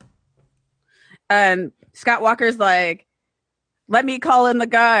 Mm-hmm. And Scott Walker's like, let me call in the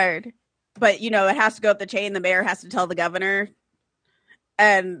guard. But, it has to go up the chain. The mayor has to tell the governor.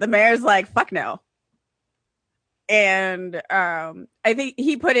 And the mayor's like, fuck no. And I think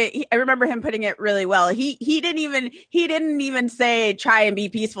I remember him putting it really well. He didn't even say try and be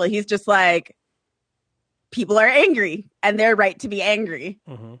peaceful. He's just like, people are angry and they're right to be angry.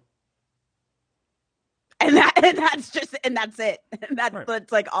 Mm-hmm. And that's it. And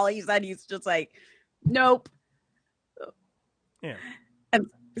that's like all he said. He's just like, nope. Yeah. And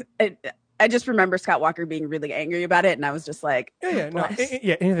I just remember Scott Walker being really angry about it, and I was just like, anything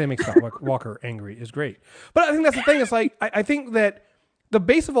that makes Scott Walker angry is great. But I think that's the thing. It's like I think that the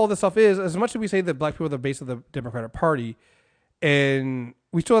base of all this stuff is, as much as we say that black people are the base of the Democratic Party, and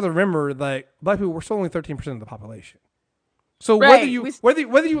we still have to remember that black people were still only 13% of the population. So whether you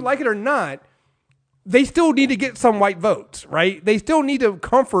like it or not, they still need to get some white votes, right? They still need to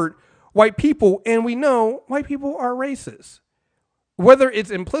comfort white people, and we know white people are racist. Whether it's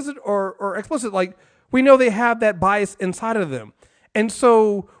implicit or explicit, like, we know they have that bias inside of them. And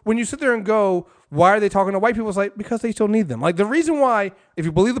so when you sit there and go, why are they talking to white people? It's like, because they still need them. Like, the reason why, if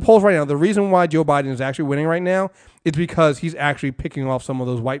you believe the polls right now, the reason why Joe Biden is actually winning right now is because he's actually picking off some of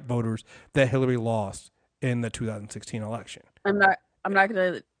those white voters that Hillary lost in the 2016 election. I'm not going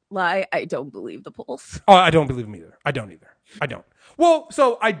to lie. I don't believe the polls. Oh, I don't believe them either. I don't. Well,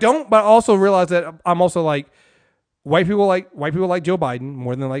 so I don't, but I also realize that I'm also like, white people like Joe Biden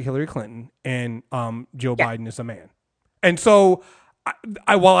more than like Hillary Clinton, and Joe Biden is a man. And so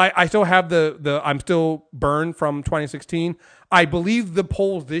while I still have the I'm still burned from 2016. I believe the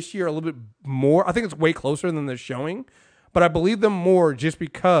polls this year are a little bit more. I think it's way closer than they're showing, but I believe them more just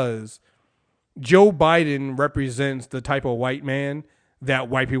because Joe Biden represents the type of white man that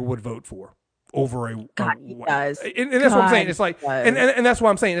white people would vote for over a God, he does. And that's what I'm saying. It's like, and that's what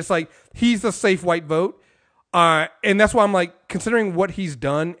I'm saying. It's like he's the safe white vote, and that's why I'm like considering what he's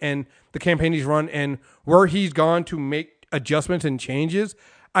done and the campaign he's run and where he's gone to make adjustments and changes.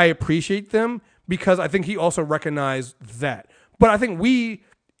 I appreciate them because I think he also recognized that. But I think we,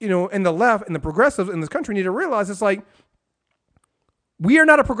 in the left and the progressives in this country need to realize it's like we are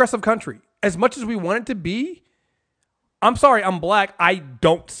not a progressive country. As much as we want it to be, I'm sorry, I'm black. I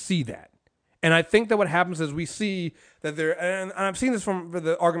don't see that. And I think that what happens is we see that and I've seen this from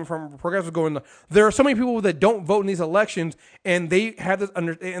the argument from progressives going, there are so many people that don't vote in these elections, and they have this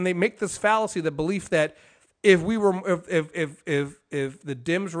and they make this fallacy, the belief that if the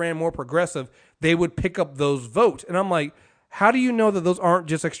Dems ran more progressive, they would pick up those votes. And I'm like, how do you know that those aren't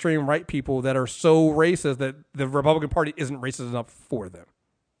just extreme right people that are so racist that the Republican Party isn't racist enough for them?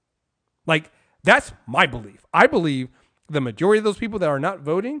 Like, that's my belief. I believe the majority of those people that are not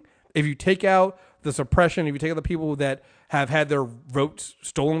voting, if you take out the suppression, if you take out the people that have had their votes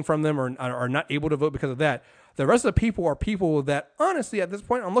stolen from them or are not able to vote because of that, the rest of the people are people that, honestly, at this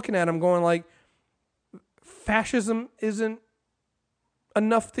point, I'm looking at them going like, fascism isn't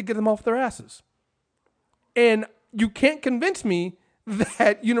enough to get them off their asses. And you can't convince me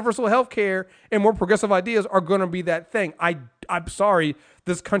that universal health care and more progressive ideas are going to be that thing. I'm sorry,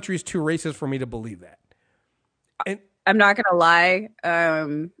 this country is too racist for me to believe that. And I'm not going to lie.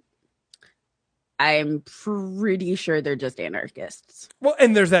 I'm pretty sure they're just anarchists. Well,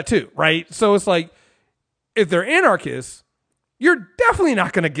 and there's that too, right? So it's like, if they're anarchists, you're definitely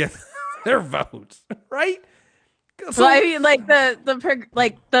not going to get their votes, right? So I mean, like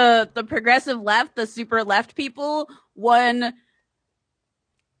the progressive left, the super left people,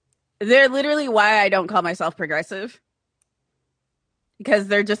 they're literally why I don't call myself progressive, because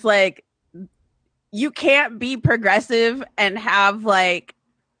they're just like, you can't be progressive and have like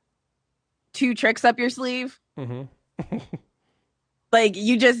 2 tricks up your sleeve. Mm-hmm. Like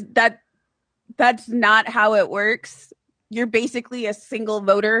that's not how it works. You're basically a single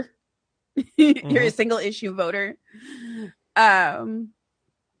voter. You're a single issue voter,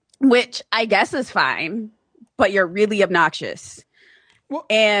 which I guess is fine, but you're really obnoxious. Well,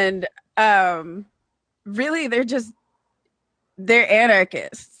 and really, they're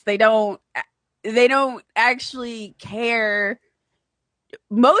anarchists. They don't actually care.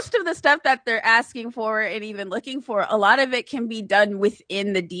 Most of the stuff that they're asking for and even looking for, a lot of it can be done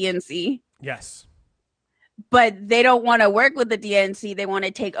within the DNC. Yes. But they don't want to work with the DNC. They want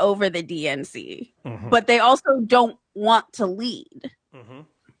to take over the DNC. Mm-hmm. But they also don't want to lead. Mm-hmm.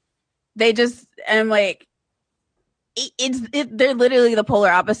 They just, and like, they're literally the polar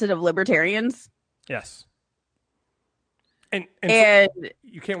opposite of libertarians. Yes. And so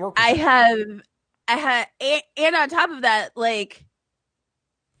you can't work with I have, and on top of that, like,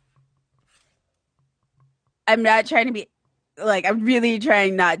 I'm not trying to be, like, I'm really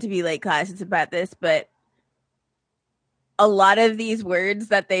trying not to be like classist about this, but a lot of these words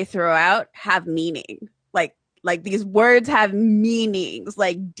that they throw out have meaning. Like these words have meanings,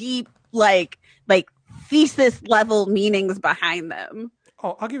 like deep, like thesis level meanings behind them.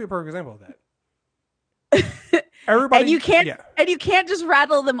 Oh, I'll give you a perfect example of that. Everybody, and you can't just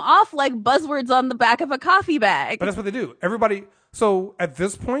rattle them off like buzzwords on the back of a coffee bag. But that's what they do. Everybody. So at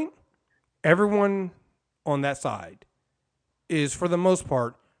this point, everyone on that side is, for the most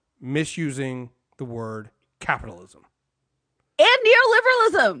part, misusing the word capitalism. And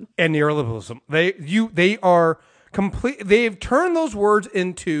neoliberalism. They are complete. They've turned those words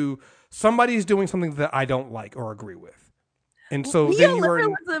into somebody's doing something that I don't like or agree with. And so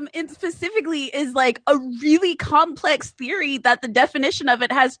neoliberalism specifically is like a really complex theory that the definition of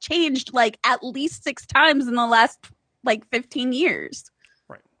it has changed like at least 6 times in the last like 15 years.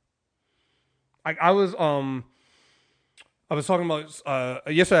 Right. I was talking about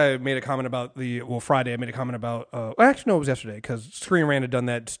yesterday. I made a comment about Friday. I made a comment about. Actually, no, it was yesterday because Screen Rant had done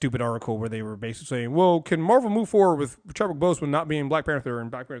that stupid article where they were basically saying, "Well, can Marvel move forward with Chadwick Boseman not being Black Panther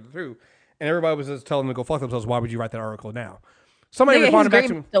and Black Panther 2?" And everybody was just telling them to go fuck themselves. Why would you write that article now? Somebody responded back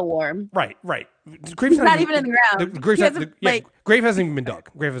to him. Still warm. Right. He's not even in the ground. The grave hasn't even been dug.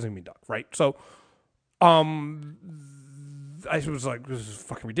 Right. So, I was like, this is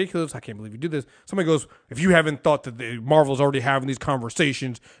fucking ridiculous. I can't believe you did this. Somebody goes, if you haven't thought that Marvel's already having these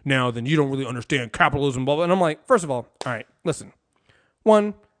conversations now, then you don't really understand capitalism, blah, blah. And I'm like, first of all right, listen.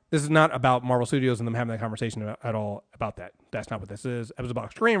 One, This is not about Marvel Studios and them having that conversation at all about that. That's not what this is. It was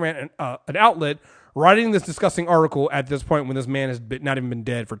about Screen Rant, an outlet writing this disgusting article at this point when this man has not even been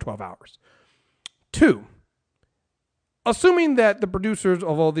dead for 12 hours. 2, assuming that the producers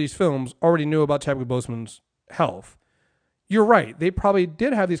of all these films already knew about Chadwick Boseman's health, you're right. They probably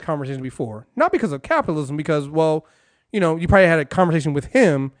did have these conversations before. Not because of capitalism, because, well, you probably had a conversation with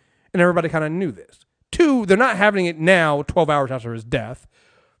him and everybody kind of knew this. 2, they're not having it now 12 hours after his death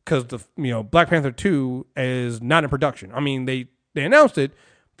because Black Panther 2 is not in production. I mean, they announced it.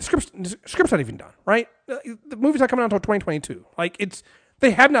 The script's not even done, right? The movie's not coming out until 2022. Like,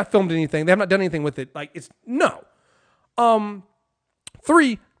 they have not filmed anything. They have not done anything with it. Like, no.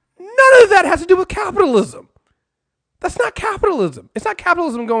 3, none of that has to do with capitalism. That's not capitalism. It's not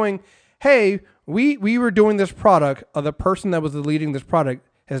capitalism going, hey, we were doing this product. The person that was leading this product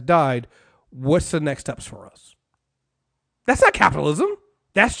has died. What's the next steps for us? That's not capitalism.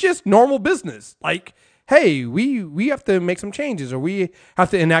 That's just normal business. Like, hey, we have to make some changes, or we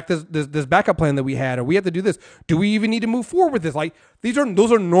have to enact this backup plan that we had, or we have to do this. Do we even need to move forward with this? Like,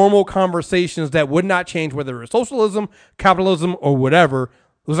 those are normal conversations that would not change whether it's socialism, capitalism, or whatever.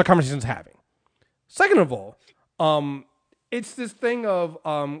 Those are conversations having. Second of all, it's this thing of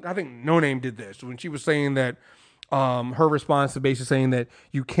I think No Name did this when she was saying that her response to basically saying that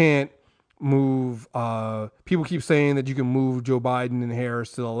you can't move. People keep saying that you can move Joe Biden and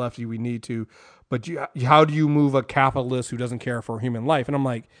Harris to the left if we need to, but how do you move a capitalist who doesn't care for human life? And I'm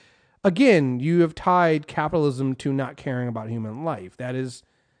like, again, you have tied capitalism to not caring about human life. That is,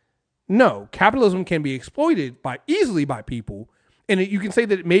 no, capitalism can be exploited easily by people. And you can say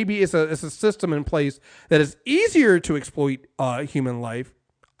that maybe it's a system in place that is easier to exploit human life.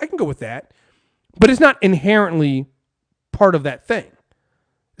 I can go with that, but it's not inherently part of that thing.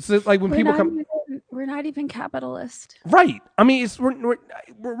 It's like when people come, we're not even capitalist, right? I mean,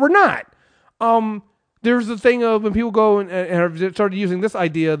 we're not. There's the thing of when people go and have started using this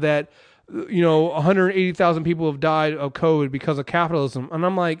idea that 180,000 people have died of COVID because of capitalism, and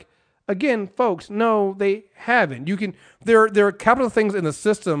I'm like, again, folks, no, they haven't. There are capital things in the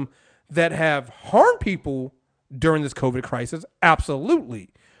system that have harmed people during this COVID crisis,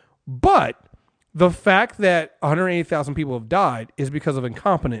 absolutely. But the fact that 180,000 people have died is because of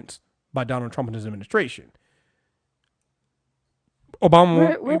incompetence by Donald Trump and his administration.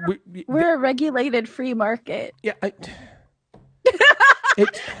 Obama, we're a regulated free market. Yeah,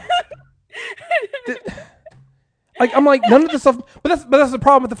 I'm like, none of this stuff, but that's the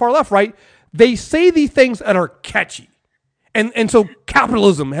problem with the far left, right? They say these things that are catchy. And so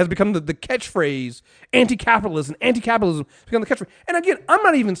capitalism has become the catchphrase. Anti-capitalism has become the catchphrase. And again, I'm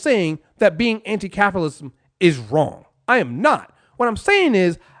not even saying that being anti-capitalism is wrong. I am not. What I'm saying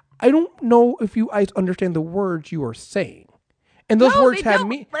is, I don't know if you guys understand the words you are saying. And those words have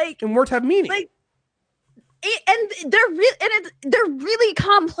meaning. And words have meaning. And they're really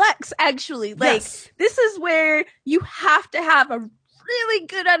complex, actually. This is where you have to have a really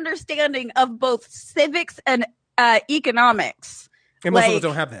good understanding of both civics and economics. And most of us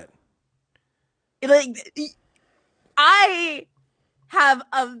don't have that. I have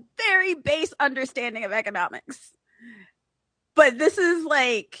a very base understanding of economics, but this is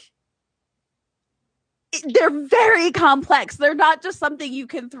they're very complex. They're not just something you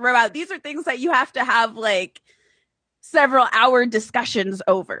can throw out. These are things that you have to have several hour discussions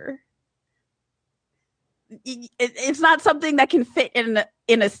over. It's not something that can fit in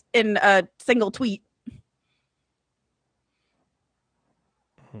a single tweet.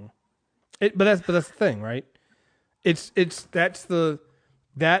 But that's the thing, right? That's the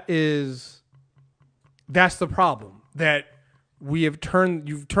problem that you've turned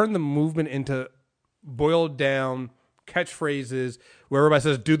the movement into boiled down catchphrases where everybody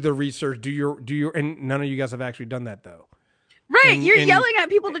says, do the research, do your, and none of you guys have actually done that though. Right. You're yelling at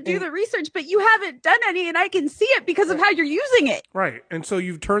people to do the research, but you haven't done any, and I can see it because of how you're using it. Right. And so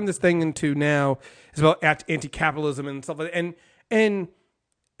you've turned this thing into now it's about anti-capitalism and stuff like that.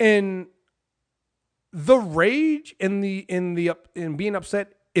 And the rage in being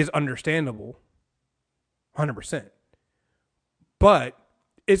upset is understandable. 100%. But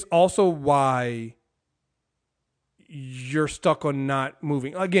it's also why you're stuck on not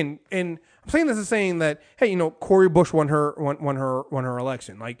moving again. And I'm saying this is saying that, hey, Cori Bush won her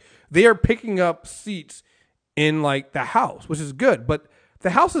election. Like, they are picking up seats in the House, which is good. But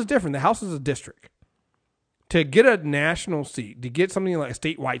the House is different. The House is a district. To get a national seat, to get something like a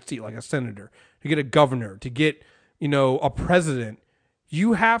statewide seat, like a senator, to get a governor, to get a president,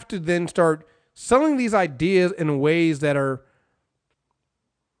 you have to then start selling these ideas in ways that are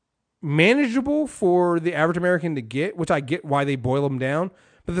manageable for the average American to get, which I get why they boil them down,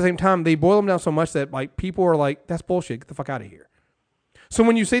 But at the same time, they boil them down so much that like people are like, that's bullshit. Get the fuck out of here. So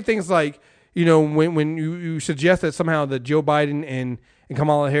when you say things like, you know, when you suggest that somehow that Joe Biden and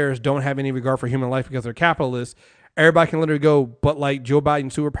Kamala Harris don't have any regard for human life because they're capitalists, everybody can literally go, but like Joe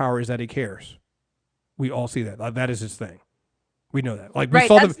Biden's superpower is that he cares. We all see that. Like, that is his thing. We know that. Like, we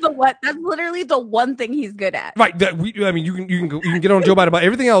saw that's that's literally the one thing he's good at. Right. You can get on Joe Biden about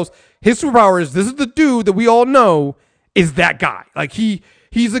everything else. His superpower is this is the dude that we all know is that guy. Like he's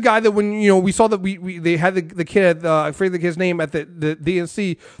the guy that when we saw that they had the kid at I forget his name at the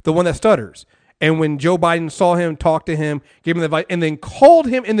DNC, the one that stutters. And when Joe Biden saw him, talked to him, gave him the advice, and then called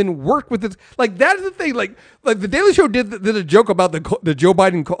him, and then worked with it, like that is the thing. Like the Daily Show did a joke about the Joe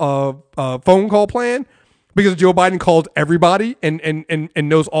Biden phone call plan because Joe Biden calls everybody and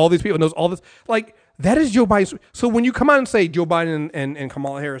knows all these people, knows all this. Like that is Joe Biden. So when you come out and say Joe Biden and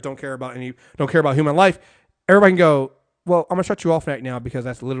Kamala Harris don't care about human life, everybody can go, well, I'm gonna shut you off right now because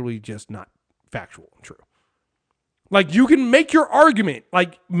that's literally just not factual and true. Like you can make your argument,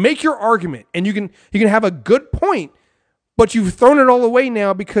 and you can have a good point, but you've thrown it all away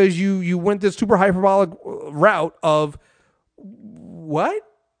now because you went this super hyperbolic route of what?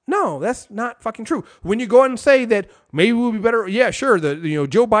 No, that's not fucking true. When you go on and say that maybe it would be better, yeah, sure,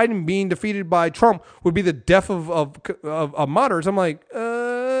 Joe Biden being defeated by Trump would be the death of moderates. I'm like,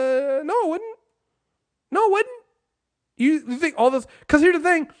 no, it wouldn't. No, it wouldn't. You think all this? Because here's the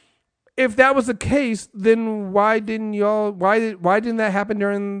thing. If that was the case, then why didn't that happen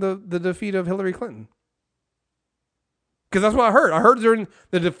during the defeat of Hillary Clinton? Because that's what I heard. I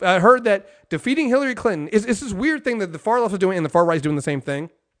heard that defeating Hillary Clinton is this weird thing that the far left is doing and the far right is doing the same thing.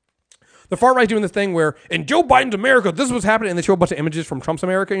 The far right is doing this thing where in Joe Biden's America, this was happening, and they show a bunch of images from Trump's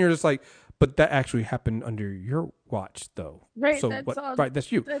America, and you're just like, but that actually happened under your watch, though. Right. So that's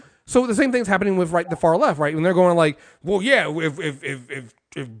you. So the same thing's happening with the far left, right? When they're going like, well, yeah, if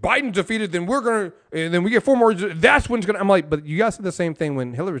Biden's defeated, then then we get 4 more. That's when it's gonna. I'm like, but you guys said the same thing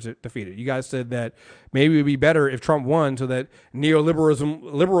when Hillary was defeated. You guys said that maybe it would be better if Trump won, so that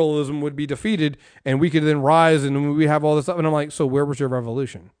liberalism would be defeated, and we could then rise, and we have all this stuff. And I'm like, so where was your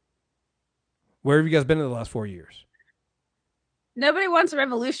revolution? Where have you guys been in the last 4 years? Nobody wants a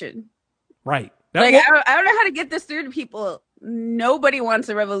revolution. Right. I don't know how to get this through to people. Nobody wants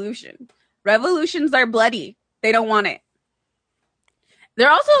a revolution. Revolutions are bloody. They don't want it.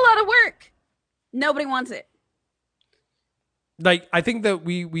 They're also a lot of work. Nobody wants it. Like, I think that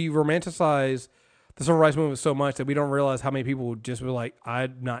we romanticize the civil rights movement so much that we don't realize how many people would just be like,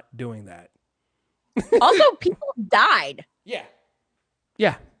 I'm not doing that. Also, people died. Yeah.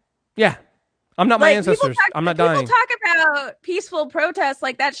 Yeah. Yeah. I'm not my ancestors. I'm not dying. People talk about peaceful protests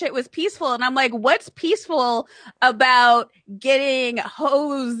like that shit was peaceful. And I'm like, what's peaceful about getting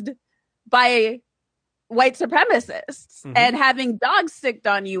hosed by white supremacists and having dogs sicked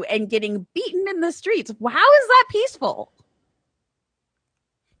on you and getting beaten in the streets? How is that peaceful?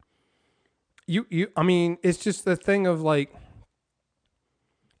 I mean, it's just the thing of like,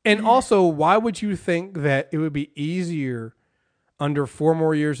 and also, why would you think that it would be easier under 4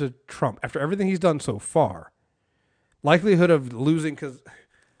 more years of Trump, after everything he's done so far, likelihood of losing, because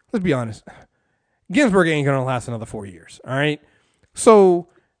let's be honest, Ginsburg ain't going to last another 4 years. All right. So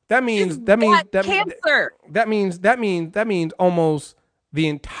that means almost the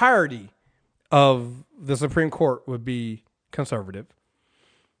entirety of the Supreme Court would be conservative.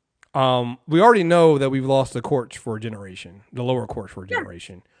 We already know that we've lost the courts for a generation, the lower courts for a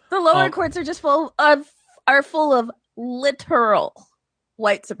generation. The lower courts are just full of literal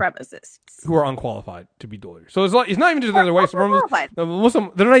white supremacists who are unqualified to be lawyers. So it's not even just another white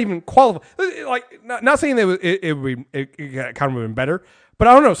supremacists. They're not even qualified. Like, not saying that it kind of would have been better, but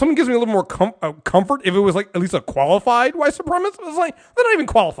I don't know. Something gives me a little more comfort if it was like at least a qualified white supremacist. It's like they're not even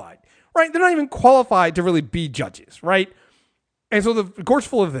qualified, right? They're not even qualified to really be judges, right? And so the court's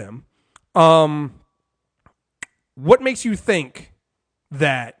full of them. What makes you think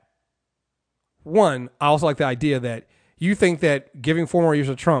that? One, I also like the idea that you think that giving 4 more years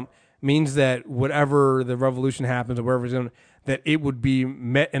of Trump means that whatever the revolution happens or wherever it's going, that it would be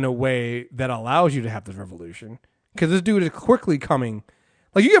met in a way that allows you to have this revolution. Because this dude is quickly coming.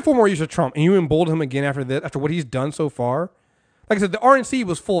 Like, you get 4 more years of Trump and you embolden him again after what he's done so far. Like I said, the RNC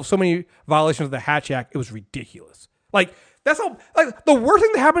was full of so many violations of the Hatch Act. It was ridiculous. Like, that's all. Like, the worst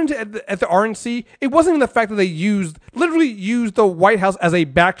thing that happened at the RNC, it wasn't even the fact that they literally used the White House as a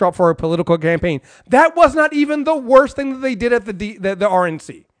backdrop for a political campaign. That was not even the worst thing that they did at the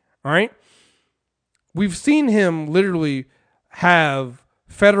RNC. All right, we've seen him literally have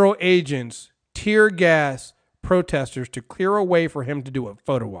federal agents tear gas protesters to clear a way for him to do a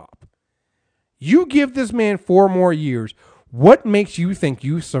photo op. You give this man 4 more years. What makes you think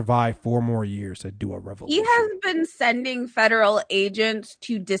you survive 4 more years to do a revolution? He has been sending federal agents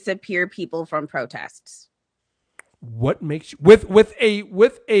to disappear people from protests. What makes you with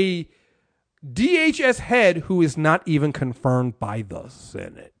a DHS head who is not even confirmed by the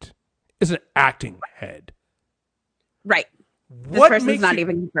Senate? Is an acting head. Right. This What person's makes not you-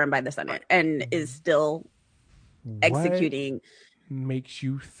 even confirmed by the Senate and is still executing. Makes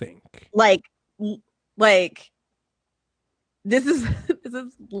you think? Like this is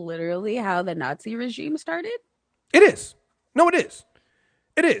literally how the Nazi regime started. It is. No, it is.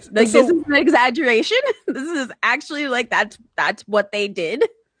 It is. Like, And so- this is an exaggeration. This is actually like that's what they did.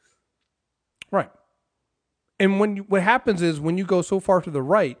 Right. And what happens is when you go so far to the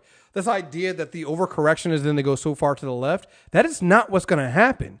right, this idea that the overcorrection is then to go so far to the left, that is not what's going to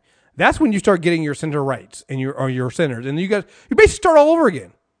happen. That's when you start getting your center rights and your centers, and you basically start all over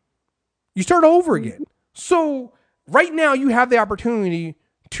again. You start over again. So right now you have the opportunity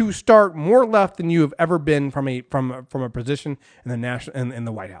to start more left than you have ever been from a position in the national in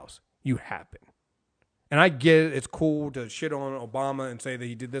the White House. You have been. And I get it. It's cool to shit on Obama and say that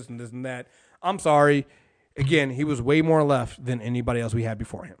he did this and this and that. I'm sorry. Again, he was way more left than anybody else we had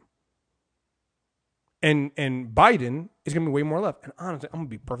before him. And Biden is going to be way more left. And honestly, I'm going to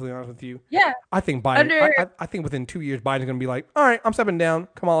be perfectly honest with you. Yeah. I think Biden, I think within 2 years, Biden's going to be like, all right, I'm stepping down.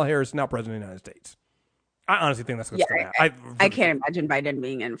 Kamala Harris is now president of the United States. I honestly think that's what's going to happen. I can't imagine Biden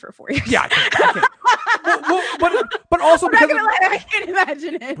being in for 4 years. Yeah, I can't. but also I'm not because gonna lie, I can't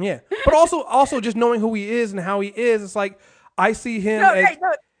imagine it. yeah, but also just knowing who he is and how he is, it's like I see him.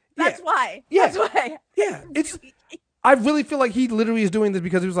 That's why. Yeah. That's why. Yeah, I really feel like he literally is doing this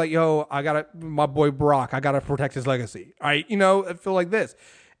because he was like, yo, my boy Barack, I got to protect his legacy. I feel like this.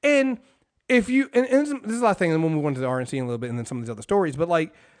 And if you, and this is the last thing, and then we'll move on to the RNC in a little bit and then some of these other stories, but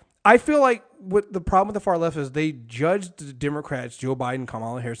like, I feel like what the problem with the far left is they judge the Democrats, Joe Biden,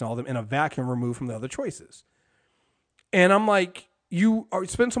 Kamala Harris, and all of them in a vacuum removed from the other choices. And I'm like, you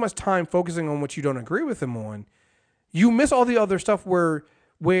spend so much time focusing on what you don't agree with them on, you miss all the other stuff where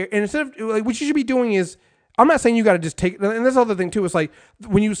and instead of like what you should be doing is, I'm not saying you got to just take, and this other thing too, is like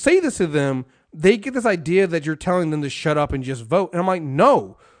when you say this to them, they get this idea that you're telling them to shut up and just vote. And I'm like,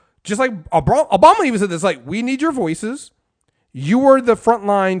 no, just like Obama even said this, like, we need your voices. You are the front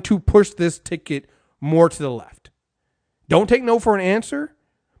line to push this ticket more to the left. Don't take no for an answer,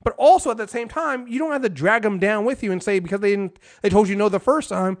 but also at the same time, you don't have to drag them down with you and say because they told you no the first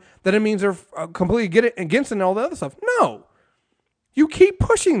time that it means they're completely against it and all the other stuff. No, you keep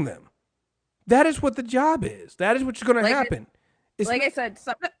pushing them. That is what the job is. That is what's going to happen. I said,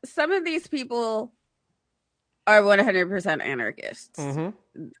 some of these people are 100% anarchists.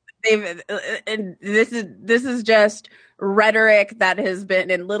 Mm-hmm. And this is just rhetoric that has been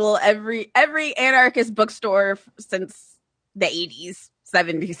in every anarchist bookstore since the 80s,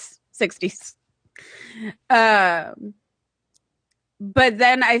 70s, 60s. But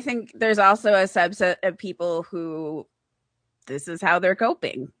then I think there's also a subset of people who this is how they're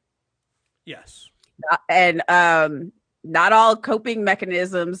coping. Yes. And not all coping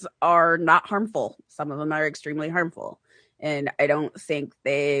mechanisms are not harmful. Some of them are extremely harmful. And I don't think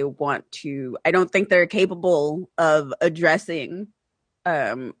they're capable of addressing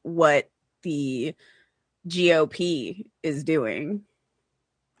what the GOP is doing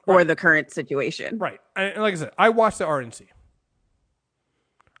or the current situation. Right. And like I said, I watched the RNC.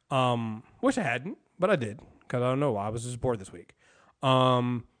 Wish I hadn't, but I did because I don't know why. I was just bored this week.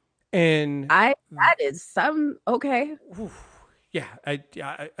 And that is some okay. Yeah, I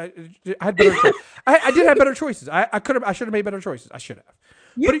had better. I did have better choices. I should have made better choices. I should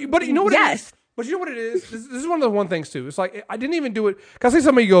have. But you know what? Yes. It is? But you know what it is? This is one of the one things too. It's like I didn't even do it because I see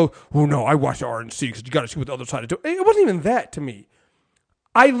somebody go, "Oh no, I watched the RNC because you got to see what the other side is doing." It wasn't even that to me.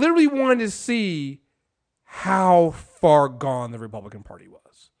 I literally wanted to see how far gone the Republican Party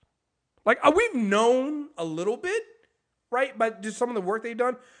was. Like we've known a little bit, right, by just some of the work they've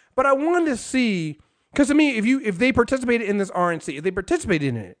done. But I wanted to see, because to me, if they participated in this RNC, if they participated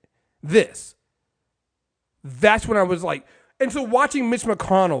in it, that's when I was like, and so watching Mitch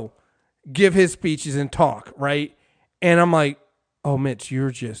McConnell give his speeches and talk, right, and I'm like, oh, Mitch,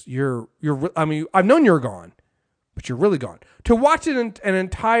 you're I mean, I've known you're gone, but you're really gone. To watch an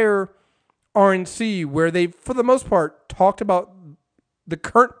entire RNC where they, for the most part, talked about the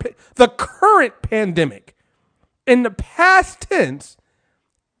current pandemic in the past tense,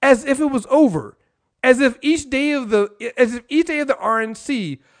 as if it was over, as if each day of the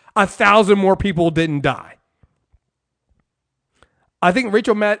RNC, 1,000 more people didn't die. I think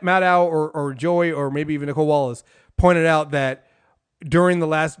Rachel Maddow or Joy or maybe even Nicole Wallace pointed out that during the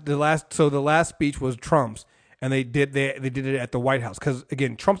last speech was Trump's, and they did it at the White House because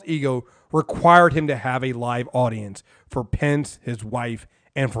again, Trump's ego required him to have a live audience for Pence, his wife,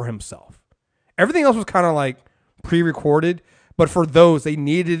 and for himself. Everything else was kind of like pre-recorded, but for those they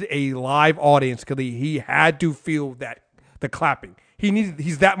needed a live audience because he had to feel that the clapping.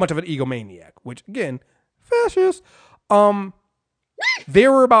 He's that much of an egomaniac, which again, fascist.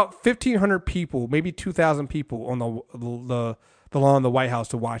 There were about 1,500 people, maybe 2,000 people on the lawn of the White House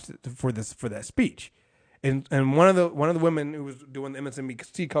to watch for that speech, and one of the women who was doing the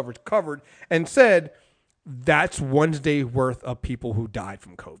MSNBC covered and said that's one day worth of people who died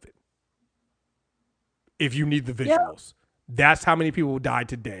from COVID. If you need the visuals, that's how many people died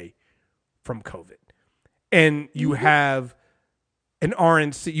today from COVID, and you have an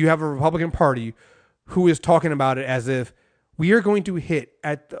RNC, you have a Republican Party who is talking about it as if we are going to hit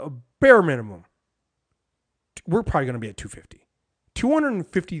at the bare minimum. We're probably going to be at 250.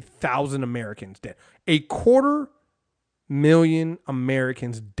 250,000 Americans dead. 250,000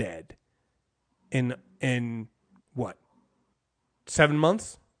 Americans dead in what? 7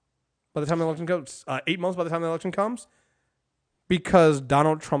 months by the time the election goes? 8 months by the time the election comes? Because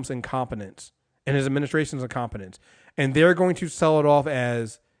Donald Trump's incompetence and his administration's incompetence. And they're going to sell it off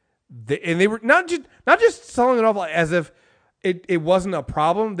as they were not just selling it off as if it wasn't a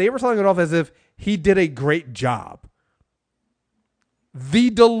problem. They were selling it off as if he did a great job. The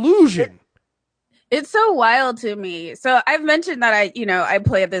delusion. It's so wild to me. So I've mentioned that I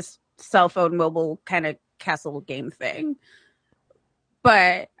play this cell phone mobile kind of castle game thing.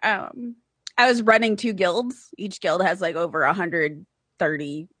 But I was running 2 guilds. Each guild has like over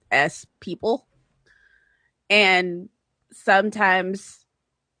 130 people. And sometimes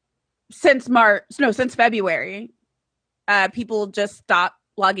since February, people just stop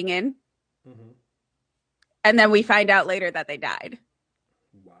logging in. Mm-hmm. And then we find out later that they died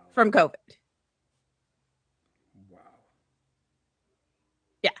from COVID. Wow.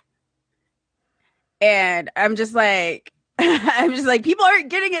 Yeah. And I'm just like, people aren't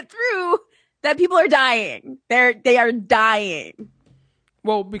getting it through that people are dying. They are dying.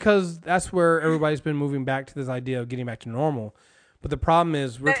 Well, because that's where everybody's been moving back to this idea of getting back to normal. But the problem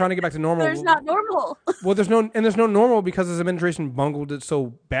is we're trying to get back to normal. There's not normal. Well, there's no normal because this administration bungled it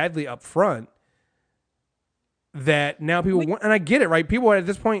so badly up front that now people want, and I get it, right? People at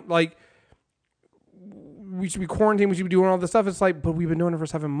this point, like, we should be quarantined, we should be doing all this stuff. It's like, but we've been doing it for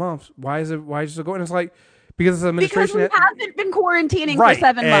 7 months. Why is it still going? And it's like, because this administration. Because we haven't been quarantining for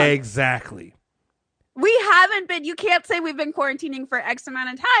 7 months. Exactly. We haven't been. You can't say we've been quarantining for X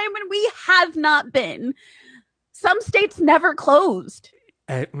amount of time when we have not been. Some states never closed.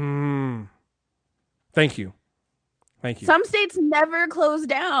 Thank you. Some states never closed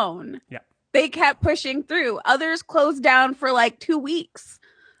down. Yeah. They kept pushing through. Others closed down for like 2 weeks.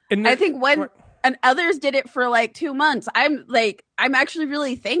 And I think and others did it for like 2 months. I'm actually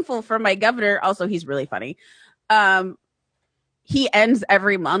really thankful for my governor. Also, he's really funny. He ends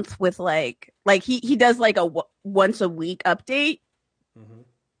every month with like he does like a once a week update. Mm-hmm.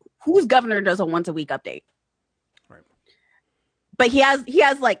 Whose governor does a once a week update? Right. But he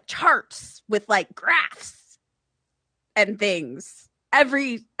has like charts with like graphs and things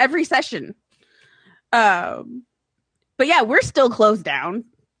every session. But yeah, we're still closed down,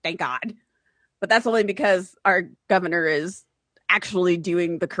 thank God. But that's only because our governor is actually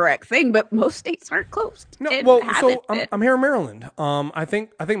doing the correct thing. But most states aren't closed. No, well, so I'm here in Maryland. I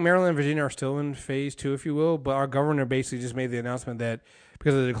think Maryland and Virginia are still in phase 2, if you will. But our governor basically just made the announcement that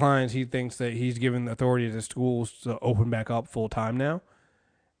because of the declines, he thinks that he's given the authority to schools to open back up full time now.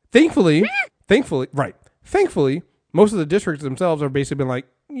 Thankfully, most of the districts themselves are basically been like,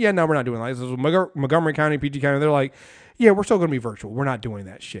 yeah, no, we're not doing that. This is Montgomery County, PG County. They're like, yeah, we're still going to be virtual. We're not doing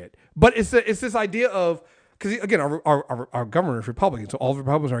that shit. But it's this idea of, because again, our governor is Republican, so all the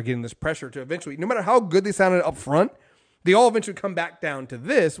Republicans are getting this pressure to eventually, no matter how good they sounded up front, they all eventually come back down to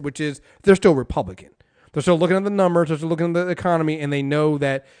this, which is they're still Republican. They're still looking at the numbers, they're still looking at the economy, and they know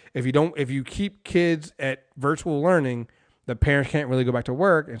that if you keep kids at virtual learning, the parents can't really go back to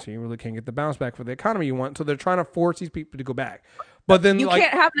work, and so you really can't get the bounce back for the economy you want. So they're trying to force these people to go back. But then you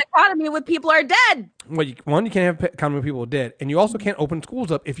can't have an economy with people are dead. Well, you can't have an economy with people dead, and you also can't open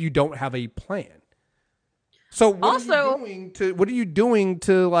schools up if you don't have a plan. So what are you doing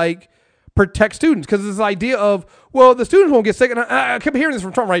to like protect students? Because this idea of, well, the students won't get sick, and I kept hearing this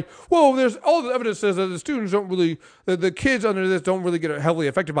from Trump, right? Well, there's all the evidence says that the students don't really, the kids under this don't really get heavily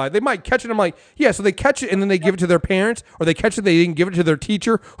affected by it. They might catch it. I'm like, yeah, so they catch it and then they give it to their parents, or they catch it, they didn't give it to their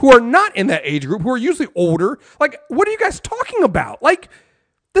teacher, who are not in that age group, who are usually older. Like, what are you guys talking about? Like,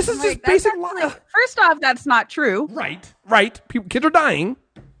 this is just basic. First off, that's not true. Right. Kids are dying.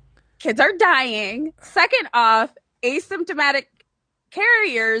 kids are dying. Second off, asymptomatic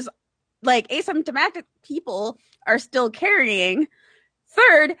carriers, like asymptomatic people, are still carrying.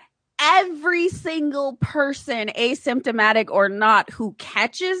 Third, every single person, asymptomatic or not, who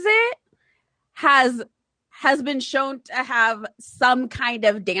catches it has been shown to have some kind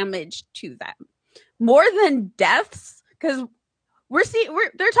of damage to them. More than deaths, because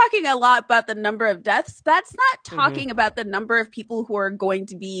they're talking a lot about the number of deaths. That's not talking about the number of people who are going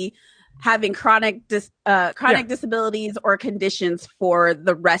to be having chronic disabilities or conditions for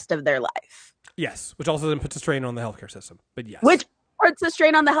the rest of their life. Yes, which also then puts a strain on the healthcare system. But yes. Which puts a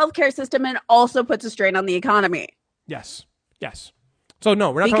strain on the healthcare system and also puts a strain on the economy. Yes. So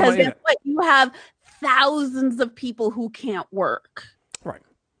no, we're not because talking about what you have thousands of people who can't work. Right.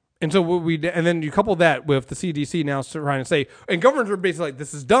 And so and then you couple that with the CDC now trying to say, and governors are basically like,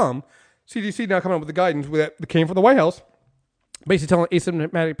 this is dumb. CDC now coming up with the guidance that came from the White House, basically telling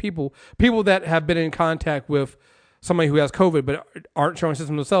asymptomatic people that have been in contact with somebody who has COVID but aren't showing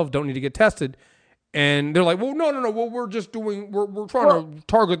symptoms themselves, don't need to get tested. And they're like, well, no. Well, we're trying to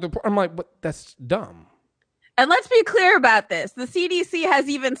target the. I'm like, but that's dumb. And let's be clear about this. The CDC has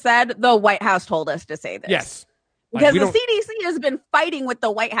even said the White House told us to say this. Yes. Because the CDC has been fighting with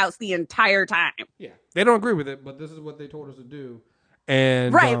the White House the entire time. Yeah. They don't agree with it, but this is what they told us to do.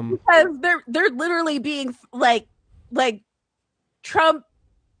 And right, because they're literally being like Trump,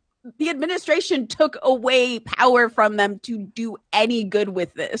 the administration took away power from them to do any good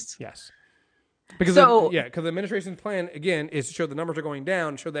with this. Yes. Because the administration's plan, again, is to show the numbers are going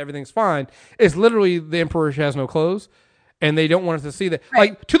down, show that everything's fine. It's literally the emperor has no clothes, and they don't want us to see that. Right.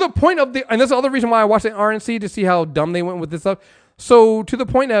 Like, to the point of and that's the other reason why I watched the RNC, to see how dumb they went with this stuff. So, to the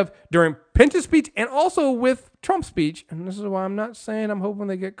point of, during Pence's speech, and also with Trump's speech, and this is why I'm not saying I'm hoping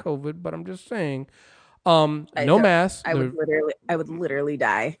they get COVID, but I'm just saying, no mask. I would literally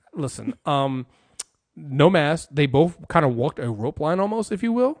die. Listen, no mask. They both kind of walked a rope line almost, if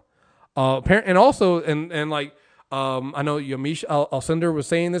you will. And also, and like, I know Yamiche Alcindor was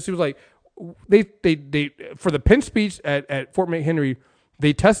saying this. He was like, they for the Pence speech at Fort McHenry,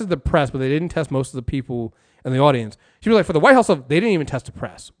 they tested the press, but they didn't test most of the people in the audience. She was like, for the White House stuff, they didn't even test the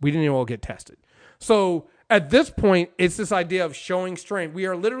press. We didn't even all get tested. So at this point, it's this idea of showing strength. We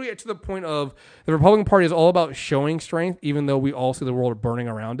are literally to the point of the Republican Party is all about showing strength, even though we all see the world burning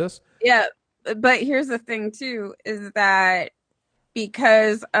around us. Yeah, but here's the thing too, is that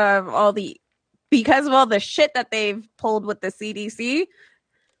because of all the shit that they've pulled with the CDC,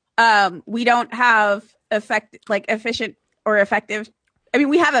 we don't have efficient or effective. I mean,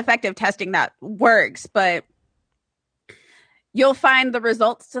 we have effective testing that works, but you'll find the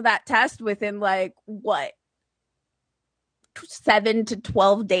results to that test within 7 to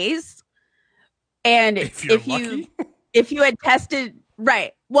 12 days. And if you had tested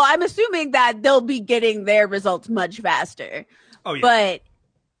right, well, I'm assuming that they'll be getting their results much faster. Oh, yeah. But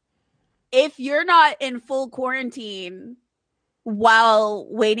if you're not in full quarantine while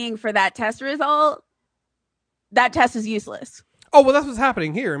waiting for that test result, that test is useless. Oh, well, that's what's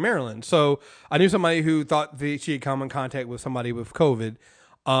happening here in Maryland. So I knew somebody who thought she had come in contact with somebody with COVID,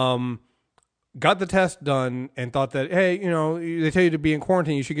 got the test done and thought that, hey, they tell you to be in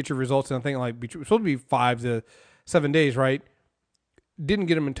quarantine, you should get your results in, I think, it's supposed to be 5 to 7 days, right? Didn't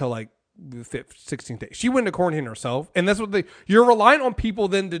get them until the 5th, 16th day. She went to quarantine herself, and that's what you're relying on people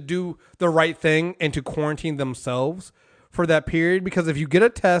then to do the right thing and to quarantine themselves for that period. Because if you get a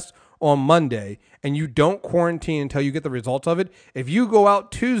test on Monday and you don't quarantine until you get the results of it, if you go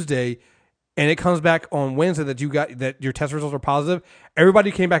out Tuesday and it comes back on Wednesday that your test results are positive, everybody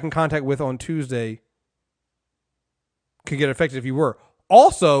you came back in contact with on Tuesday could get affected if you were.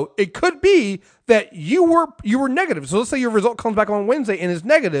 Also, it could be that you were negative. So let's say your result comes back on Wednesday and is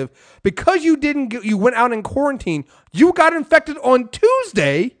negative. Because you went out in quarantine, you got infected on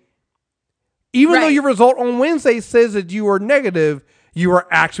Tuesday. Even though your result on Wednesday says that you are negative, you are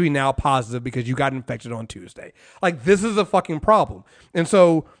actually now positive because you got infected on Tuesday. This is a fucking problem. And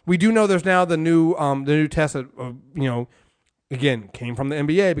so we do know there's now the new test that, again, came from the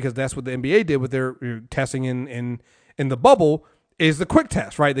NBA, because that's what the NBA did with their testing in the bubble, is the quick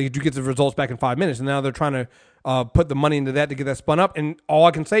test, right? You get the results back in 5 minutes. And now they're trying to put the money into that to get that spun up. And all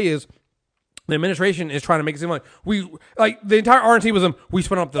I can say is the administration is trying to make it seem like the entire RNC was we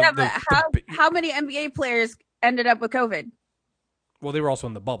spun up how many NBA players ended up with COVID? Well, they were also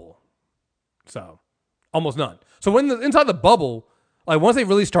in the bubble, so almost none. So inside the bubble, once they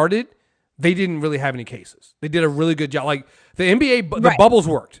really started, they didn't really have any cases. They did a really good job. The NBA, the bubbles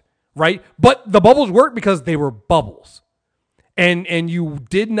worked, right? But the bubbles worked because they were bubbles. and you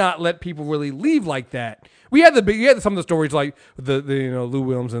did not let people really leave like that. We had some of the stories like the Lou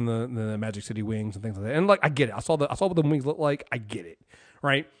Williams and the Magic City Wings and things like that. And like I get it. I saw what the wings look like. I get it,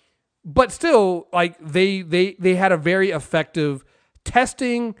 right? But still, like they had a very effective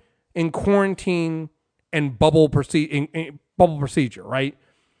testing and quarantine and bubble procedure, right?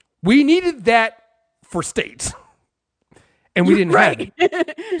 We needed that for states. And we didn't have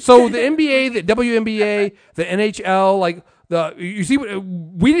it. So the NBA, the WNBA, the NHL, like you see,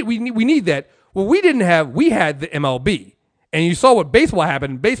 we need that. Well, we didn't have. We had the MLB, and you saw what baseball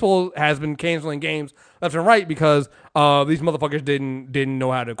happened. Baseball has been canceling games left and right because these motherfuckers didn't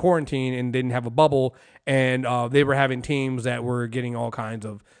know how to quarantine and didn't have a bubble, and they were having teams that were getting all kinds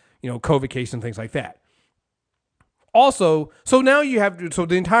of COVID cases and things like that. Also, so now you have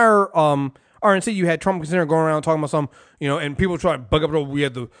the entire RNC, you had Trump considering going around talking about some, and people try to bug up.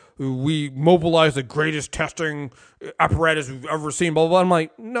 We mobilized the greatest testing apparatus we've ever seen. Blah blah blah. I'm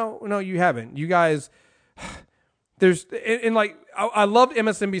like, no, you haven't. You guys, I loved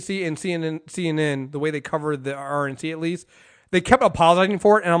MSNBC and CNN the way they covered the RNC. At least they kept apologizing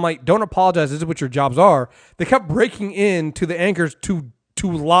for it, and I'm like, don't apologize. This is what your jobs are. They kept breaking into the anchors to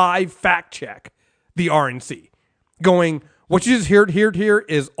live fact check the RNC, going, what you just heard here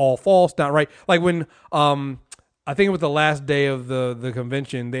is all false, not right. Like when I think it was the last day of the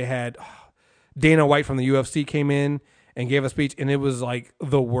convention, they had Dana White from the UFC came in and gave a speech, and it was like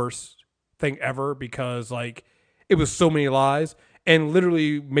the worst thing ever because like it was so many lies, and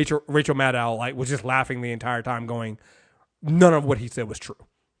literally Rachel Maddow like was just laughing the entire time, going, none of what he said was true.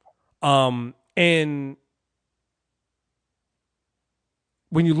 And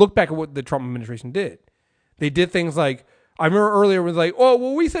when you look back at what the Trump administration did, they did things like, I remember earlier it was like, oh,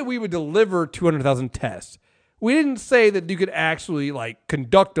 well, we said we would deliver 200,000 tests. We didn't say that you could actually like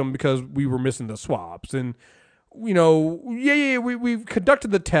conduct them because we were missing the swabs. And, we've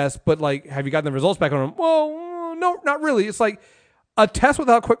conducted the tests, but like, have you gotten the results back on them? Well, no, not really. It's like a test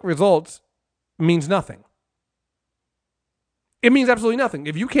without quick results means nothing. It means absolutely nothing.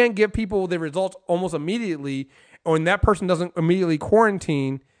 If you can't give people the results almost immediately, or when that person doesn't immediately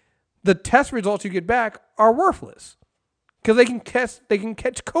quarantine, the test results you get back are worthless. Because they can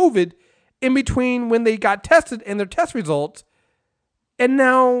catch COVID in between when they got tested and their test results, and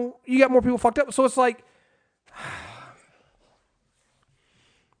now you got more people fucked up. So it's like,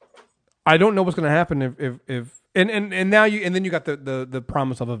 I don't know what's going to happen if now then you got the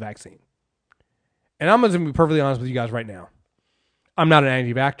promise of a vaccine. And I'm going to be perfectly honest with you guys right now. I'm not an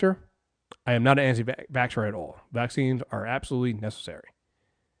anti-vaxxer. I am not an anti-vaxxer at all. Vaccines are absolutely necessary.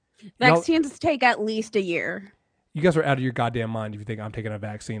 Vaccines take at least a year. You guys are out of your goddamn mind if you think I'm taking a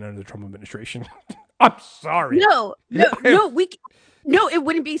vaccine under the Trump administration. I'm sorry. No, it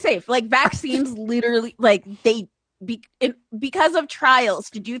wouldn't be safe. Like vaccines literally, like because of trials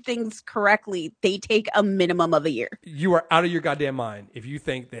to do things correctly, they take a minimum of a year. You are out of your goddamn mind if you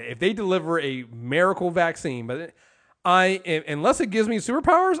think that if they deliver a miracle vaccine, but unless it gives me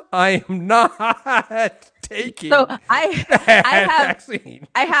superpowers, I am not taking. So I have vaccine.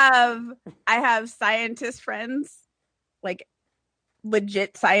 I have scientist friends, like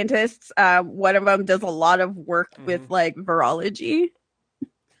legit scientists. One of them does a lot of work with like virology,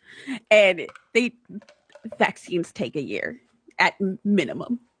 and vaccines take a year at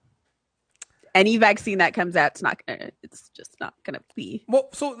minimum. Any vaccine that comes out, it's just not gonna be. Well,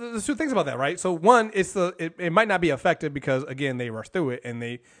 so there's two things about that, right? So one, it might not be effective because again they rush through it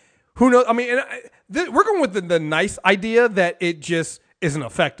and who knows? I mean, we're going with the nice idea that it just isn't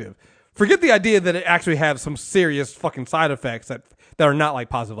effective. Forget the idea that it actually has some serious fucking side effects that are not like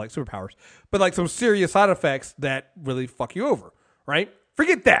positive like superpowers, but like some serious side effects that really fuck you over, right?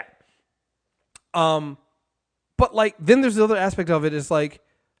 Forget that. But like then there's the other aspect of it is like,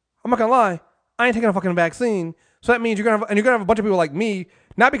 I'm not gonna lie, I ain't taking a fucking vaccine. So that means you're gonna have a bunch of people like me,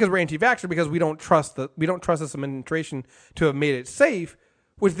 not because we're anti-vaxxer, because we don't trust this administration to have made it safe,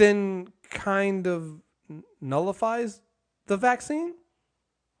 which then kind of nullifies the vaccine.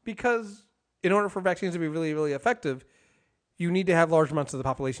 Because in order for vaccines to be really, really effective, you need to have large amounts of the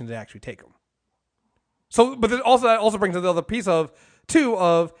population to actually take them. So, but then that also brings to the other piece so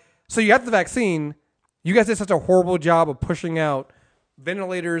you have the vaccine. You guys did such a horrible job of pushing out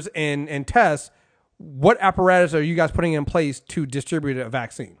ventilators and tests. What apparatus are you guys putting in place to distribute a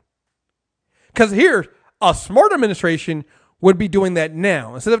vaccine? Because here, a smart administration would be doing that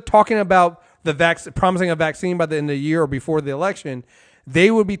now. Instead of talking about promising a vaccine by the end of the year or before the election,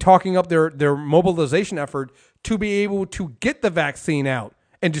 they would be talking up their mobilization effort to be able to get the vaccine out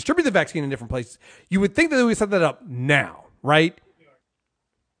and distribute the vaccine in different places. You would think that they would set that up now, right?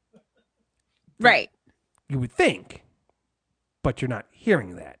 Right. You would think. But you're not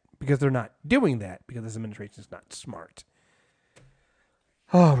hearing that because they're not doing that because this administration is not smart.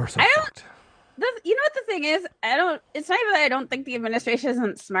 Oh, we're so fucked. You know what the thing is? It's not even that I don't think the administration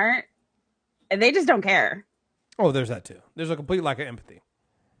isn't smart. They just don't care. Oh, there's that too. There's a complete lack of empathy.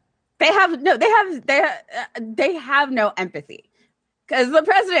 They have no empathy because the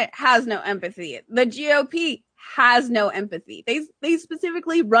president has no empathy. The GOP has no empathy. They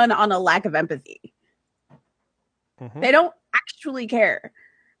specifically run on a lack of empathy. Mm-hmm. They don't actually care.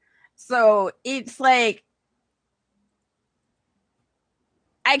 So it's like,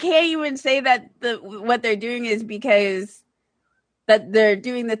 I can't even say that what they're doing is because that they're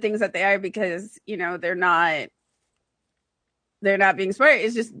doing the things that they are because, you know, they're not being smart.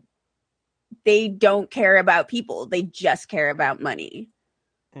 It's just they don't care about people. They just care about money.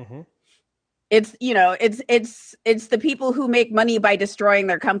 Mm-hmm. It's, you know, it's the people who make money by destroying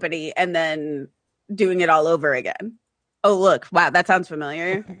their company and then doing it all over again. Oh, look. Wow. That sounds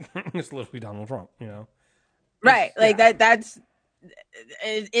familiar. It's literally Donald Trump, you know? Right. Like that's,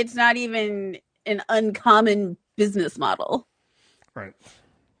 it's not even an uncommon business model. Right.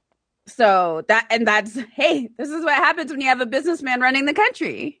 So that's, hey, this is what happens when you have a businessman running the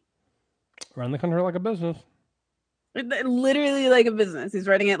country. Run the country like a business. Literally like a business. He's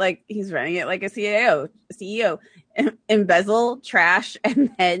running it like a CEO, embezzle, trash,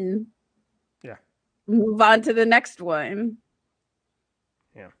 and then move on to the next one.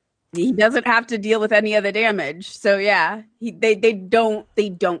 Yeah. He doesn't have to deal with any of the damage. So yeah, they don't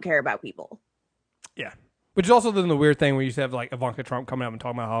care about people. Yeah. Which is also then the weird thing where you used to have like Ivanka Trump coming up and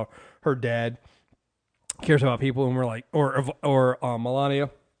talking about how her dad cares about people, and we're like, or Melania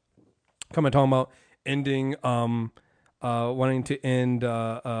coming and talking about ending, wanting to end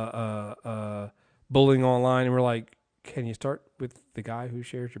bullying online, and we're like, can you start with the guy who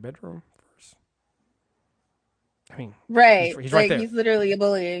shares your bedroom first? I mean, right? He's right there. He's literally a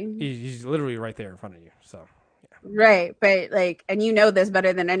bully. He's literally right there in front of you. So, yeah. Right, but like, and you know this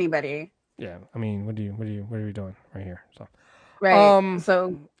better than anybody. Yeah, I mean, what are we doing right here? So, right.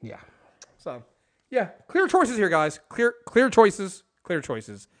 So, clear choices here, guys. Clear choices.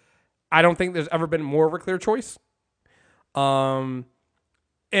 I don't think there's ever been more of a clear choice. And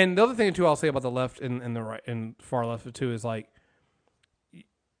the other thing too, I'll say about the left and the right and far left too is like,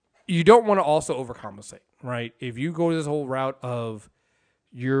 you don't want to also overcompensate, right? If you go this whole route of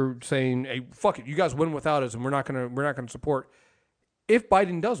you're saying, "Hey, fuck it, you guys win without us, and we're not gonna support." If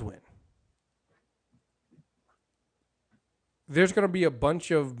Biden does win, there's going to be a bunch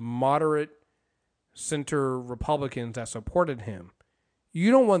of moderate center Republicans that supported him.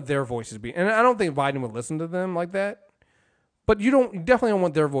 You don't want their voices being, and I don't think Biden would listen to them like that, but you definitely don't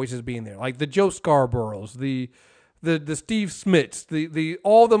want their voices being there. Like the Joe Scarboroughs, the Steve Smiths, the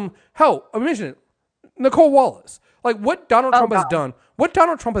all of them. Hell, I mentioned it, Nicole Wallace. Like what Donald Trump has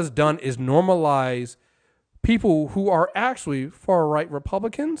done is normalize people who are actually far right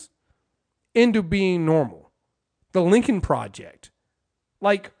Republicans into being normal. The Lincoln Project.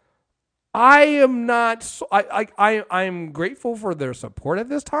 Like, I am not. I am grateful for their support at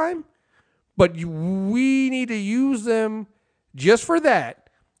this time, but we need to use them just for that,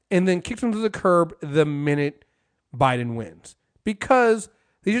 and then kick them to the curb the minute Biden wins, because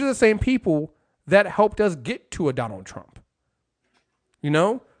these are the same people that helped us get to a Donald Trump. You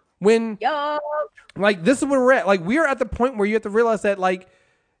know, when like this is where we're at. Like we are at the point where you have to realize that like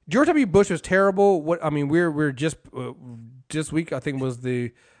George W. Bush was terrible. We're just this week I think was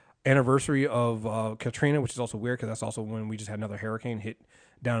the anniversary of Katrina, which is also weird because that's also when we just had another hurricane hit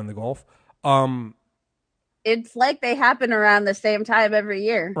down in the Gulf. It's like they happen around the same time every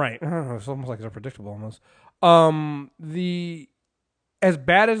year. Right. It's almost like they're predictable almost. As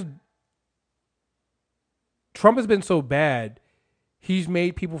bad as Trump has been so bad, he's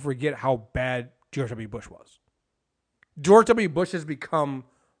made people forget how bad George W. Bush was. George W. Bush has become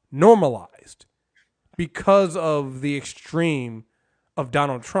normalized because of the extreme of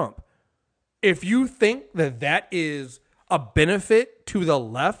Donald Trump. If you think that is a benefit to the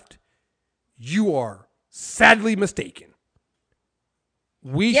left, you are sadly mistaken.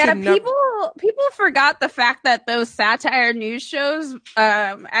 People forgot the fact that those satire news shows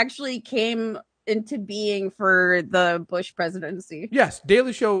actually came into being for the Bush presidency. Yes,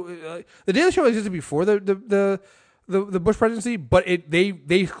 Daily Show. The Daily Show existed before the Bush presidency, but they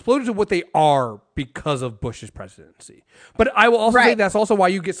exploded to what they are because of Bush's presidency. But I will also say that's also why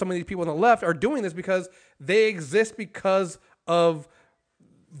you get some of these people on the left are doing this, because they exist because of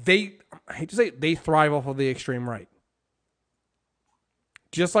I hate to say it, they thrive off of the extreme right.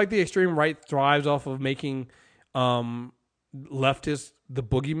 Just like the extreme right thrives off of making leftists the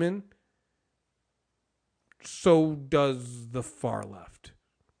boogeyman, so does the far left.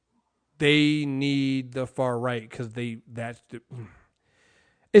 They need the far right because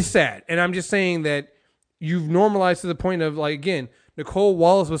it's sad. And I'm just saying that you've normalized to the point of, like, again, Nicole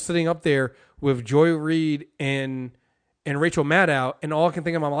Wallace was sitting up there with Joy Reid and Rachel Maddow, and all I can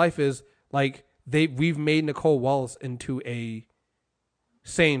think of in my life is, like, we've made Nicole Wallace into a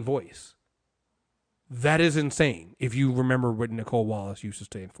sane voice. That is insane if you remember what Nicole Wallace used to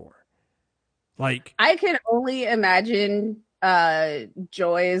stand for. Like, I can only imagine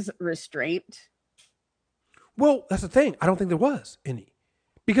Joy's restraint. Well, that's the thing. I don't think there was any.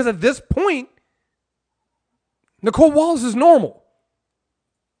 Because at this point, Nicole Wallace is normal.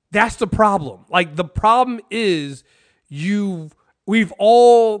 That's the problem. Like, the problem is we've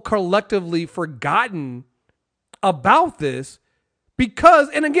all collectively forgotten about this because,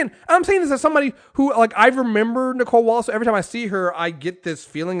 and again, I'm saying this as somebody who, like, I remember Nicole Wallace. So every time I see her, I get this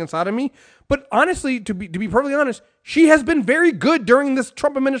feeling inside of me. But honestly, to be perfectly honest, she has been very good during this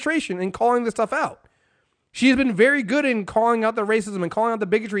Trump administration in calling this stuff out. She has been very good in calling out the racism and calling out the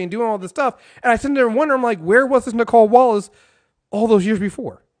bigotry and doing all this stuff. And I sit there and wonder, I'm like, where was this Nicole Wallace all those years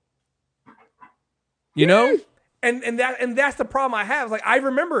before? You know? And that's the problem I have. Like, I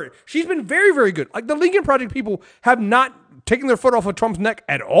remember it. She's been very, very good. Like, the Lincoln Project people have not taken their foot off of Trump's neck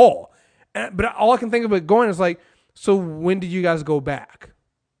at all. But all I can think of it going is like, so when did you guys go back?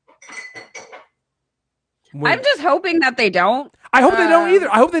 I'm just hoping that they don't. I hope they don't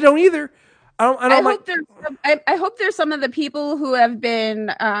either. I hope they don't either. I hope there's some of the people who have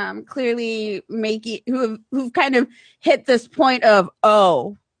been clearly who've kind of hit this point of,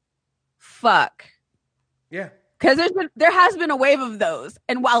 oh, fuck. Yeah. Because there has been a wave of those.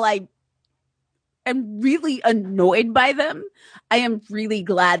 And while I am really annoyed by them, I am really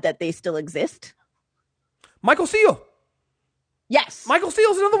glad that they still exist. Michael Steele. Yes. Michael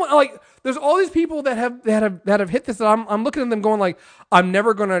Steele's another one. Like, there's all these people that have hit this, that I'm looking at them going like, I'm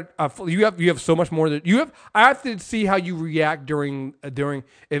never gonna. You have so much more that you have. I have to see how you react during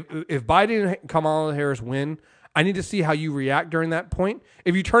if Biden and Kamala Harris win. I need to see how you react during that point.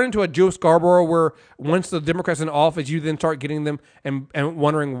 If you turn into a Joe Scarborough, where once the Democrats in office, you then start getting them and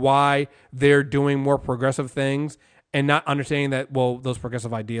wondering why they're doing more progressive things and not understanding that, well, those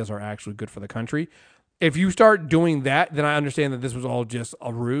progressive ideas are actually good for the country. If you start doing that, then I understand that this was all just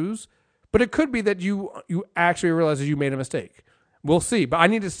a ruse. But it could be that you actually realize that you made a mistake. We'll see. But I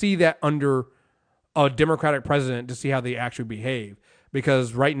need to see that under a Democratic president to see how they actually behave.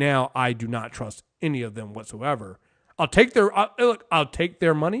 Because right now, I do not trust any of them whatsoever. I'll take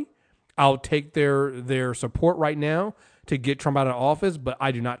their money. I'll take their support right now to get Trump out of office. But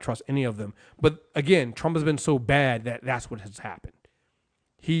I do not trust any of them. But again, Trump has been so bad that that's what has happened.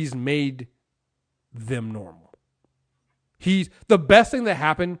 He's made them normal. The best thing that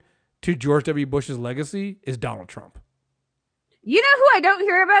happened to George W. Bush's legacy is Donald Trump. You know who I don't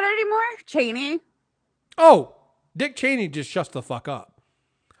hear about anymore? Cheney. Oh, Dick Cheney just shuts the fuck up.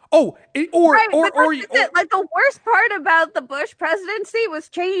 Oh, like the worst part about the Bush presidency was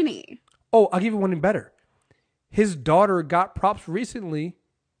Cheney. Oh, I'll give you one better. His daughter got props recently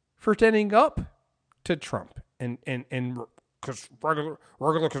for standing up to Trump and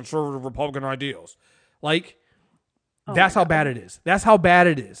regular conservative Republican ideals. Like, that's how bad it is. That's how bad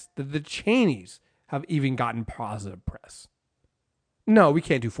it is that the Cheneys have even gotten positive press. No, we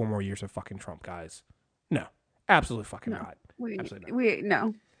can't do 4 more years of fucking Trump, guys. No, absolutely fucking not. Absolutely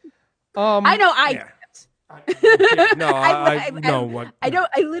not. No. I know. I don't.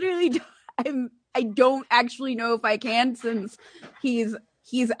 I literally don't. I don't actually know if I can, since he's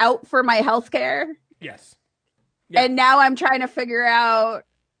out for my health care. Yes. Yeah. And now I'm trying to figure out,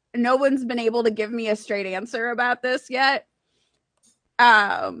 no one's been able to give me a straight answer about this yet.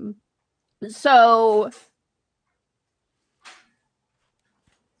 So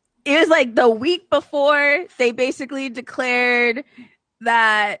it was like the week before they basically declared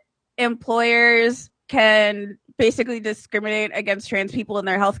that employers can basically discriminate against trans people in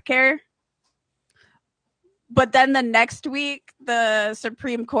their healthcare. But then the next week, the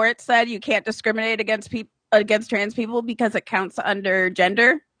Supreme Court said you can't discriminate against trans people because it counts under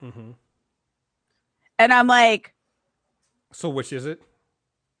gender. Mm-hmm. And I'm like, so which is it?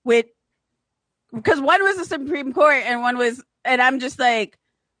 Because one was the Supreme Court and one was, and I'm just like,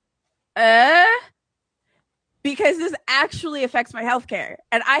 because this actually affects my healthcare,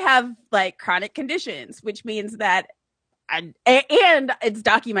 and I have like chronic conditions, which means that and it's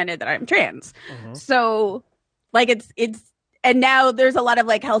documented that I'm trans. Mm-hmm. So like it's and now there's a lot of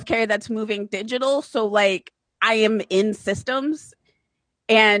like healthcare that's moving digital. So like I am in systems,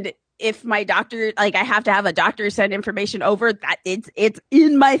 and if my doctor, like I have to have a doctor send information over, that it's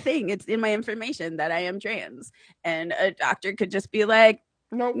in my thing. It's in my information that I am trans. And a doctor could just be like,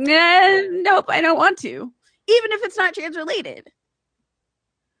 nope, nope, I don't want to. Even if it's not trans related.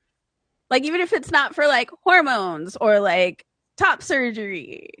 Like, even if it's not for like hormones or like top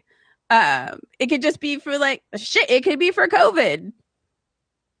surgery. It could just be for like shit. It could be for COVID.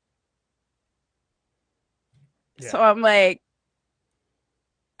 Yeah. So I'm like,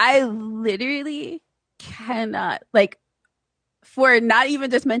 I literally cannot, like, for not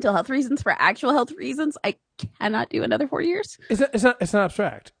even just mental health reasons, for actual health reasons, I cannot do another 4 years. It's not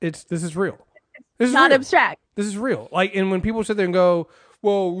abstract. This is real. This is not real. Abstract. This is real. Like, and when people sit there and go,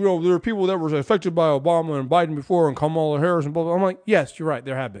 well, you know, there are people that were affected by Obama and Biden before and Kamala Harris and blah, blah. I'm like, yes, you're right.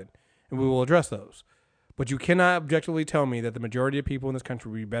 There have been. And we will address those. But you cannot objectively tell me that the majority of people in this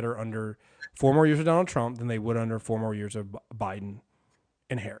country would be better under 4 more years of Donald Trump than they would under 4 more years of Biden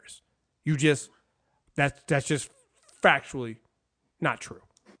and Harris. That's just factually not true.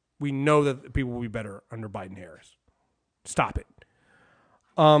 We know that people will be better under Biden and Harris. Stop it.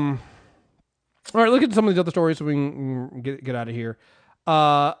 All right, look at some of these other stories so we can get out of here.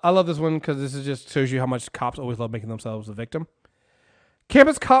 I love this one because this is just shows you how much cops always love making themselves the victim.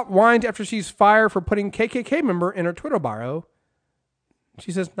 Campus cop whines after she's fired for putting KKK member in her Twitter bio.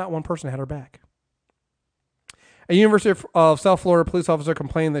 She says not one person had her back. A University of South Florida police officer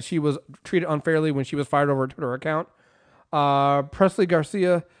complained that she was treated unfairly when she was fired over a Twitter account. Presley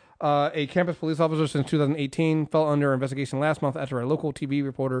Garcia, a campus police officer since 2018, fell under investigation last month after a local TV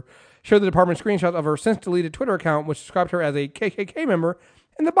reporter showed the department screenshots of her since-deleted Twitter account, which described her as a KKK member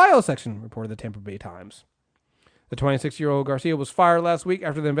in the bio section, reported the Tampa Bay Times. The 26-year-old Garcia was fired last week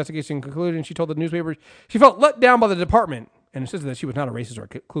after the investigation concluded, and she told the newspaper she felt let down by the department and insisted that she was not a racist or a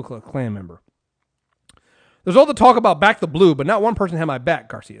Ku Klux Klan member. There's all the talk about back the blue, but not one person had my back,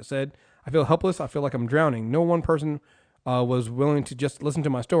 Garcia said. I feel helpless. I feel like I'm drowning. No one person was willing to just listen to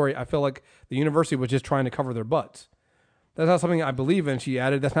my story. I feel like the university was just trying to cover their butts. That's not something I believe in, she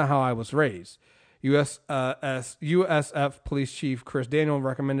added. That's not how I was raised. USF Police Chief Chris Daniel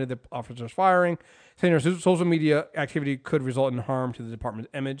recommended the officer's firing, saying her social media activity could result in harm to the department's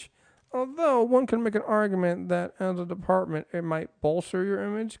image. Although one can make an argument that as a department, it might bolster your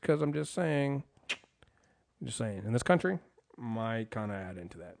image, because I'm just saying, in this country, might kind of add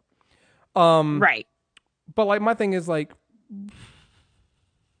into that. Right. But like my thing is like,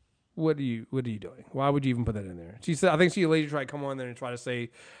 what are you doing? Why would you even put that in there? She said, I think she later tried to come on there and try to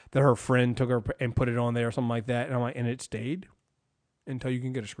say that her friend took her and put it on there or something like that. And I'm like, and it stayed until you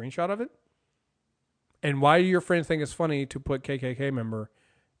can get a screenshot of it. And why do your friends think it's funny to put KKK member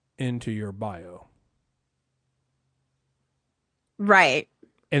into your bio? Right.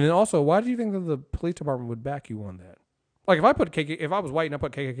 And then also, why do you think that the police department would back you on that? Like if I was white and I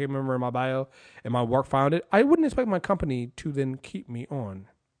put KKK member in my bio and my work found it, I wouldn't expect my company to then keep me on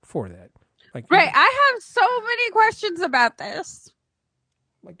for that. Like, right. I have so many questions about this.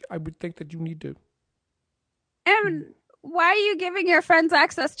 Like I would think that you need to. And why are you giving your friends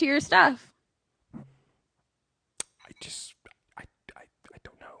access to your stuff? I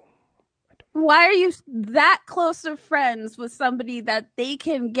don't know. Why are you that close of friends with somebody that they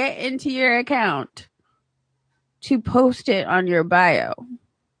can get into your account to post it on your bio?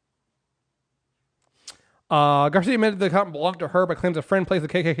 Garcia admitted the account belonged to her, but claims a friend placed the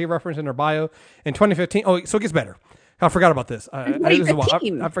KKK reference in her bio in 2015. Oh, so it gets better. I forgot about this.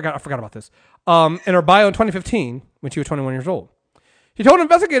 I forgot about this. In her bio in 2015, when she was 21 years old. She told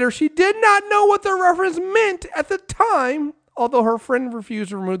investigators she did not know what the reference meant at the time, although her friend refused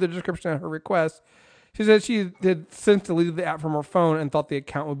to remove the description at her request. She said she had since deleted the app from her phone and thought the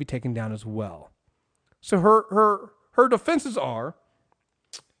account would be taken down as well. So her defenses are,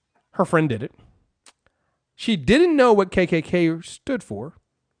 her friend did it. She didn't know what KKK stood for.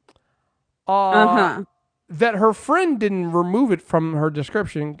 That her friend didn't remove it from her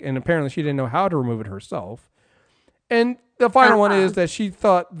description, and apparently she didn't know how to remove it herself. And the final one is that she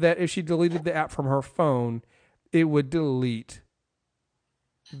thought that if she deleted the app from her phone, it would delete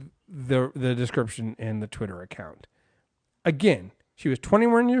the description and the Twitter account. Again, she was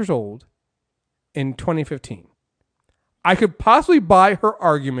 21 years old in 2015. I could possibly buy her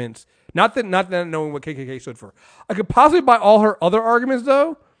arguments, not that knowing what KKK stood for. I could possibly buy all her other arguments,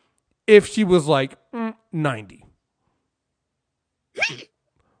 though, if she was like 90.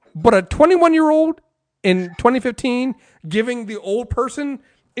 But a 21-year-old in 2015 giving the old person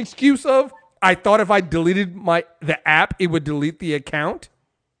excuse of, I thought if I deleted the app, it would delete the account.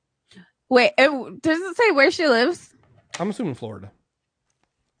 Wait, does it say where she lives? I'm assuming Florida.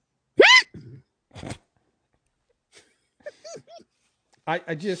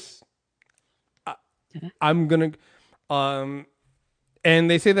 I just, I'm gonna.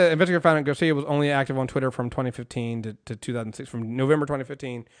 And they say that investigator found that Garcia was only active on Twitter from 2015 to 2006, from November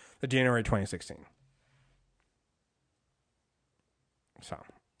 2015 to January 2016. So.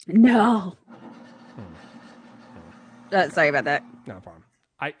 No. Sorry about that. No problem.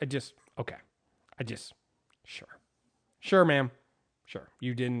 Sure, ma'am. Sure.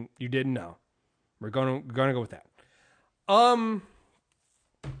 You didn't know. We're gonna go with that.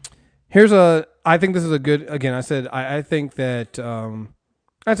 I think this is a good, again, I think that,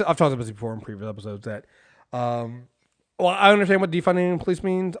 I've talked about this before in previous episodes that, well, I understand what defunding the police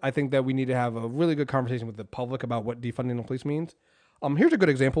means. I think that we need to have a really good conversation with the public about what defunding the police means. Here's a good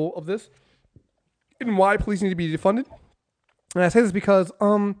example of this and why police need to be defunded. And I say this because,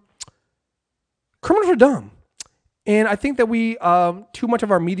 criminals are dumb. And I think that we, too much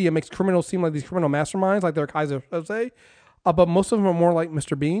of our media makes criminals seem like these criminal masterminds, like they're Kaiser Jose. But most of them are more like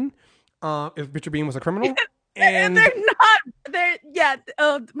Mr. Bean. If Mr. Bean was a criminal. And they're not. Yeah.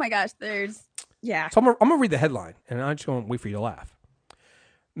 Oh my gosh. Yeah. So I'm gonna read the headline, and I'm just gonna wait for you to laugh.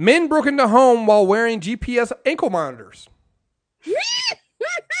 Men broke into home while wearing GPS ankle monitors.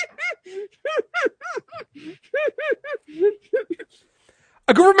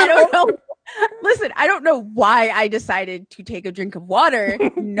 A government. I don't know. Listen, I don't know why I decided to take a drink of water,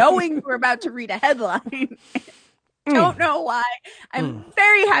 knowing we're about to read a headline. Don't know why. I'm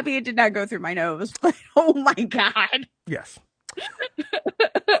very happy it did not go through my nose, but oh my God. Yes.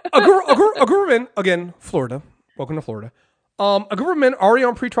 a government, again, Florida. Welcome to Florida. A government already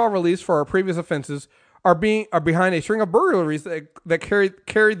on pretrial release for our previous offenses are behind a string of burglaries that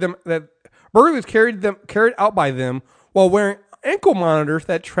carried out by them while wearing ankle monitors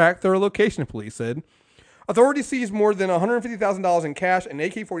that track their location, police said. Authorities seized more than $150,000 in cash, an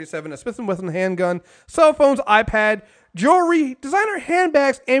AK-47, a Smith & Wesson handgun, cell phones, iPad, jewelry, designer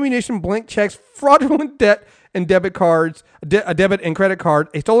handbags, ammunition, blank checks, fraudulent debt and debit cards, a debit and credit card,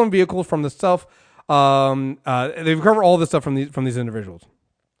 a stolen vehicle from the self. They've recovered all this stuff from these individuals.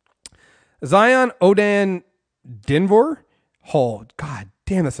 Zion Odan Denver Hall. God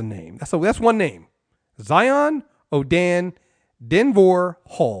damn, that's a name. That's one name. Zion Odan Denver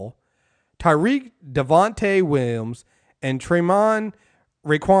Hall. Tyreek Devontae Williams and Tremont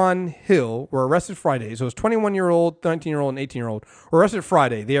Raekwon Hill were arrested Friday. So it's 21-year-old, 19-year-old, and 18-year-old were arrested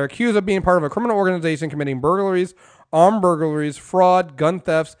Friday. They are accused of being part of a criminal organization committing burglaries, armed burglaries, fraud, gun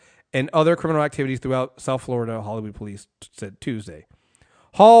thefts, and other criminal activities throughout South Florida, Hollywood police said Tuesday.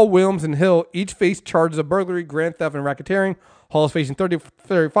 Hall, Williams, and Hill each face charges of burglary, grand theft, and racketeering. Hall is facing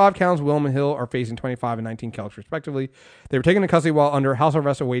 35 counts. Williams and Hill are facing 25 and 19 counts, respectively. They were taken into custody while under house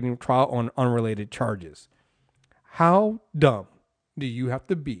arrest awaiting trial on unrelated charges. How dumb do you have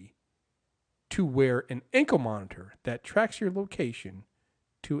to be to wear an ankle monitor that tracks your location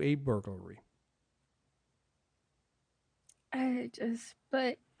to a burglary?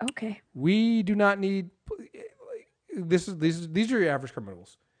 But okay. We do not need. These are your average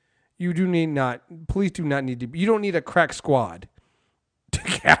criminals. Police do not need to. You don't need a crack squad to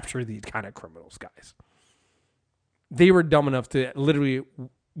capture these kind of criminals, guys. They were dumb enough to literally,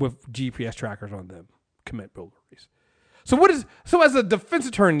 with GPS trackers on them, commit burglaries. So as a defense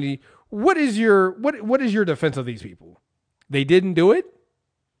attorney, what is your defense of these people? They didn't do it.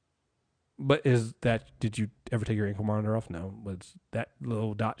 But did you ever take your ankle monitor off? No. Was that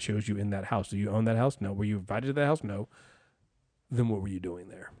little dot shows you in that house? Do you own that house? No. Were you invited to that house? No. Then what were you doing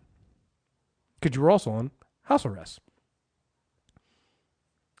there? Because you were also on house arrest.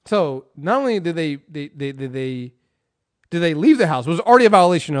 So not only did they leave the house, it was already a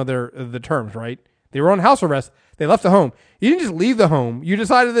violation of the terms, right? They were on house arrest. They left the home. You didn't just leave the home. You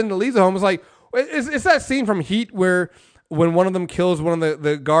decided then to leave the home. It's like it's that scene from Heat where when one of them kills one of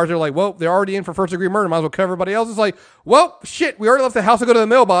the guards, they're like, well, they're already in for first degree murder. Might as well kill everybody else. It's like, well, shit, we already left the house to go to the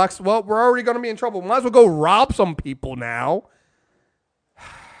mailbox. Well, we're already going to be in trouble. Might as well go rob some people now.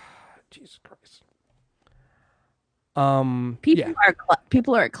 Jesus Christ. People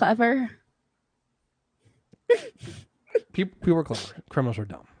are clever. People are clever. Criminals are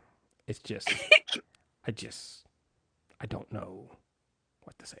dumb. It's just, I don't know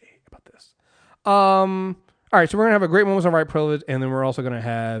what to say about this. All right, so we're gonna have a great moments of right privilege, and then we're also gonna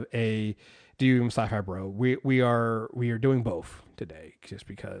have a Do You Sci-Fi Bro. We are doing both today, just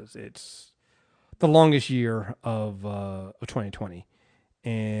because it's the longest year of 2020,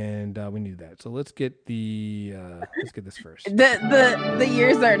 and we need that. So let's get this first. The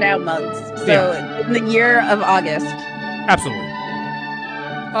years are now months. So in the year of August. Absolutely.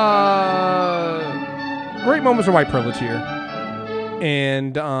 Great moments of white privilege here,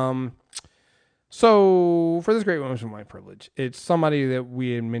 and So for this great woman from white privilege, it's somebody that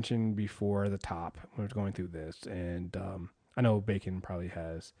we had mentioned before at the top when we were going through this, and I know Bacon probably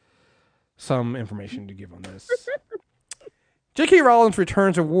has some information to give on this. J.K. Rowling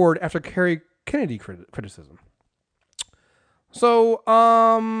returns award after Carrie Kennedy criticism. So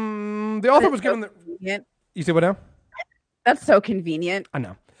the author was given the. You see what now? That's so convenient. I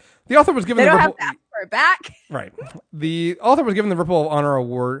know. The author was given They the don't have that for back. Right. The author was given the Ripple of Honor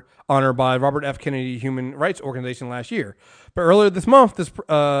Award by Robert F. Kennedy Human Rights Organization last year. But earlier this month,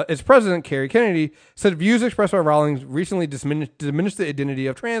 its president, Carrie Kennedy, said views expressed by Rowling recently diminished the identity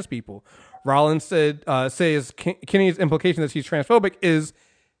of trans people. Rowling says Kennedy's implication that she's transphobic is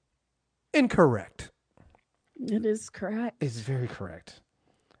incorrect. It is correct. It's very correct.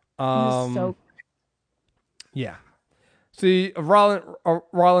 It is so. Yeah. See,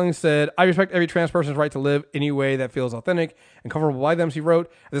 Rowling said, I respect every trans person's right to live any way that feels authentic and comfortable by them, she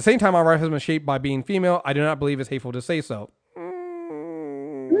wrote. At the same time, my life has been shaped by being female. I do not believe it's hateful to say so. You're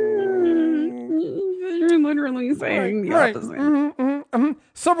literally saying the opposite.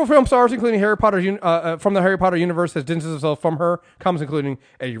 Several film stars, including Harry Potter, from the Harry Potter universe, has distanced themselves from her. Comments including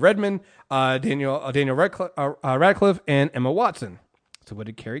Eddie Redmayne, Daniel Radcliffe, and Emma Watson. So what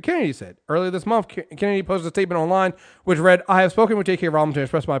did Carrie Kennedy said? Earlier this month, Kennedy posted a statement online which read, I have spoken with J.K. Rowling to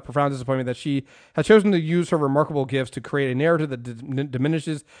express my profound disappointment that she has chosen to use her remarkable gifts to create a narrative that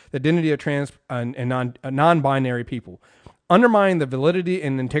diminishes the identity of trans and non-binary people, undermining the validity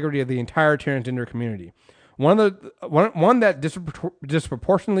and integrity of the entire transgender community. One that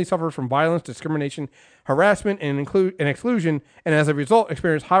disproportionately suffers from violence, discrimination, harassment, and exclusion, and as a result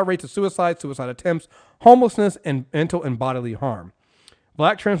experienced high rates of suicide attempts, homelessness, and mental and bodily harm.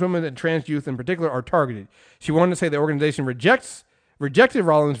 Black trans women and trans youth in particular are targeted. She wanted to say the organization rejected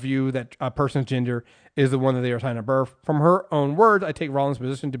Rowling's view that a person's gender is the one that they are assigned at birth. From her own words, I take Rowling's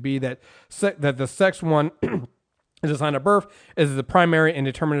position to be that the sex one is assigned at birth is the primary and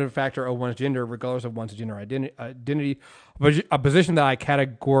determinative factor of one's gender, regardless of one's gender identity, a position that I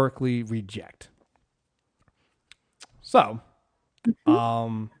categorically reject. So,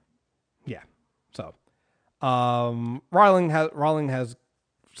 yeah. So, Rowling has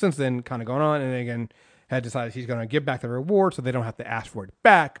since then kind of gone on and again had decided she's going to give back the reward so they don't have to ask for it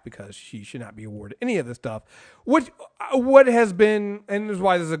back because she should not be awarded any of this stuff. What has been, and this is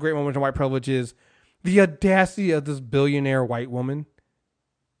why this is a great moment in white privilege, is the audacity of this billionaire white woman.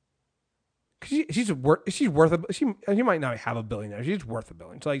 She might not have $1 billion. She's worth $1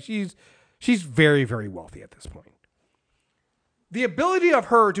 billion. So like she's very, very wealthy at this point. The ability of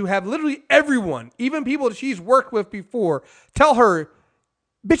her to have literally everyone, even people that she's worked with before, tell her,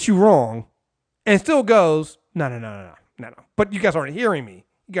 bitch, you wrong, and still goes, no. But you guys aren't hearing me.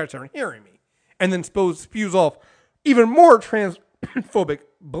 And then spews off even more transphobic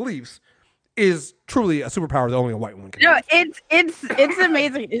beliefs is truly a superpower that only a white woman can have. It's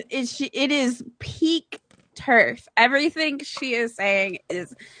amazing. It is peak turf. Everything she is saying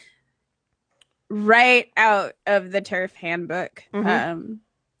is right out of the TERF handbook.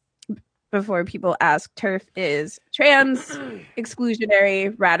 Before people ask, TERF is trans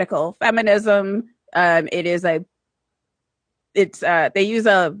exclusionary radical feminism. They use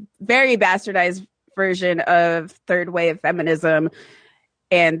a very bastardized version of third wave feminism,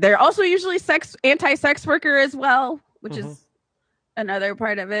 and they're also usually anti-sex worker as well, which is another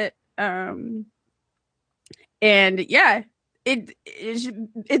part of it. And yeah,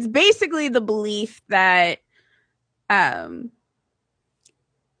 it's basically the belief that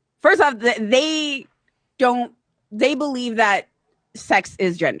first off, they believe that sex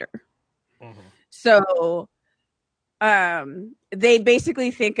is gender. So they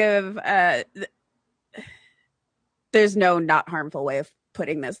basically think of there's no not harmful way of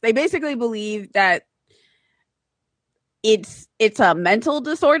putting this. They basically believe that it's a mental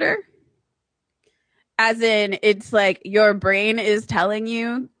disorder. As in, it's like your brain is telling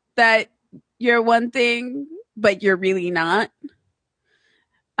you that you're one thing, but you're really not.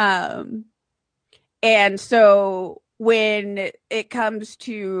 And so when it comes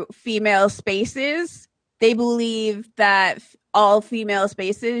to female spaces, they believe that all female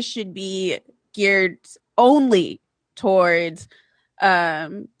spaces should be geared only towards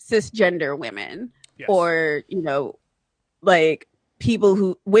cisgender women. Yes. Or, like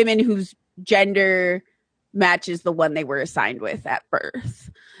women whose gender matches the one they were assigned with at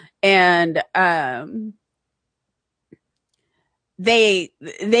birth. And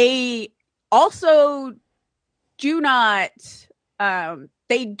they also do not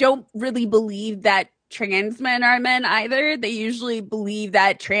they don't really believe that trans men are men either. They usually believe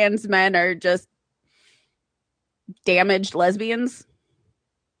that trans men are just damaged lesbians.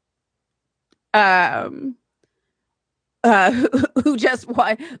 who just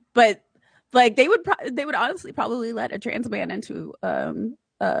want, but like they would honestly probably let a trans man into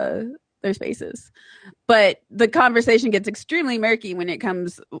their spaces, but the conversation gets extremely murky when it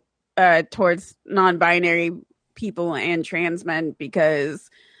comes towards non-binary people and trans men, because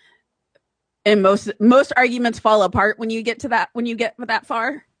and most arguments fall apart when you get that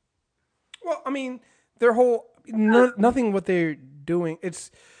far. Well, I mean, their whole nothing what they're doing.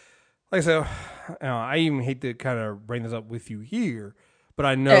 It's like I said, I even hate to kind of bring this up with you here, but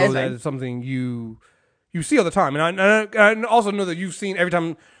I know that it's something you see all the time, and I also know that you've seen every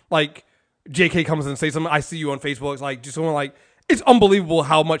time like JK comes and says something. I see you on Facebook. It's like just someone like it's unbelievable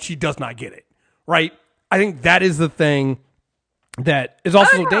how much she does not get it. Right? I think that is the thing that is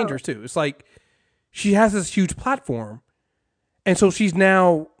also so dangerous too. It's like she has this huge platform, and so she's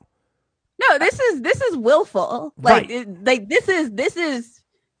now. No, this is willful. Like, right. This is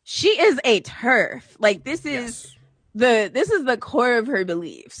she is a TERF. Like this is the core of her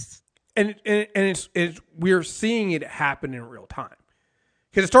beliefs. And it's we're seeing it happen in real time.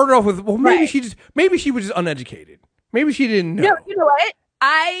 Because it started off with maybe she was just uneducated. Maybe she didn't know. No, you know what?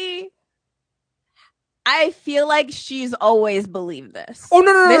 I feel like she's always believed this. Oh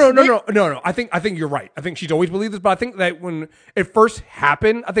no! I think you're right. I think she's always believed this, but I think that when it first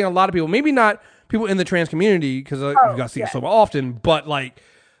happened, I think a lot of people, maybe not people in the trans community, because you got to see it so often, but like,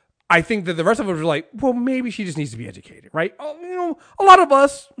 I think that the rest of us were like, well, maybe she just needs to be educated, right? You know, a lot of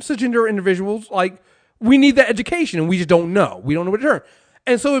us cisgender individuals, like, we need that education, and we just don't know. We don't know what to turn.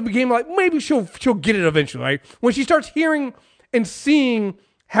 And so it became like maybe she'll get it eventually, right? When she starts hearing and seeing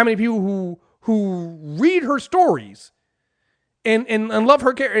how many people who read her stories and love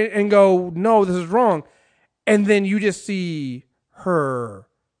her character and go, no, this is wrong. And then you just see her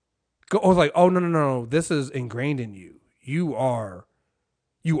go, like, oh, no, this is ingrained in you. You are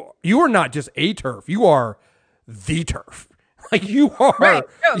not just a TERF. You are the TERF. Like you are, right.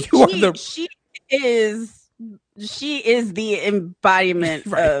 No, she is the embodiment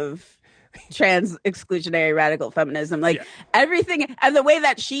right. of trans exclusionary radical feminism. Like everything, and the way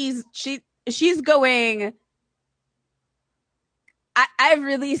that she's going. I've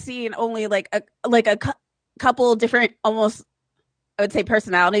really seen only like a couple different, almost I would say,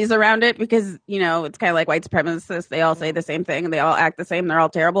 personalities around it, because you know it's kind of like white supremacists. They all say the same thing and they all act the same. They're all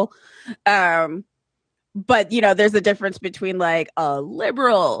terrible. But you know, there's a difference between like a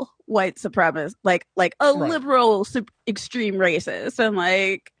liberal white supremacist, like a liberal extreme racist, and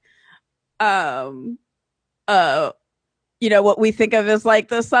like you know, what we think of as like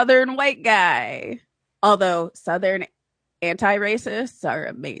the Southern white guy. Although Southern anti-racists are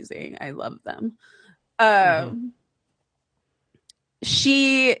amazing. I love them.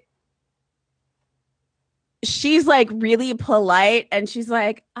 She's like really polite, and she's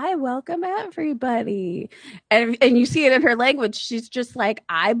like, I welcome everybody. And you see it in her language. She's just like,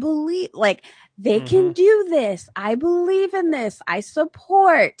 I believe, like, they can do this. I believe in this. I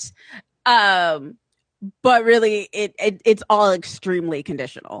support. But really, it's all extremely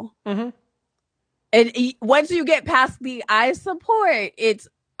conditional. And once you get past the I support, it's,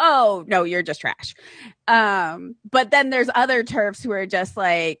 oh, no, you're just trash. But then there's other TERFs who are just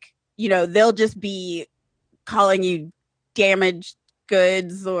like, you know, they'll just be calling you damaged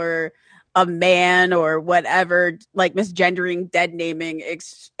goods or a man or whatever, like misgendering, dead naming,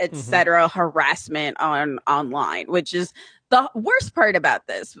 etc., harassment online, which is the worst part about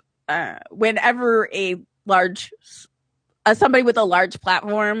this. Whenever a large somebody with a large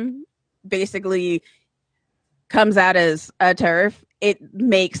platform basically comes out as a TERF, it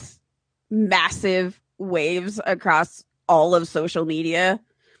makes massive waves across all of social media.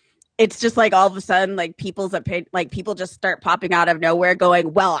 It's just like all of a sudden, like people's opinion, like people just start popping out of nowhere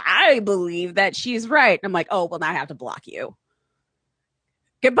going, well, I believe that she's right. And I'm like, oh, well, now I have to block you.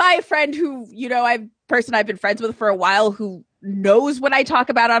 Goodbye, friend who, you know, I've been friends with for a while, who knows what I talk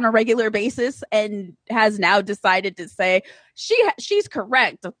about on a regular basis and has now decided to say she's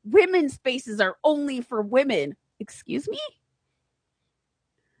correct. Women's spaces are only for women. Excuse me?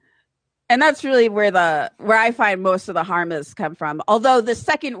 And that's really where I find most of the harm has come from. Although the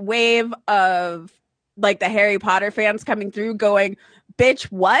second wave of like the Harry Potter fans coming through going, bitch,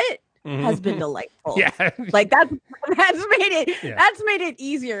 what? Has been delightful. Yeah. Like that's made it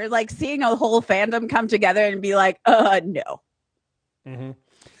easier. Like seeing a whole fandom come together and be like, no.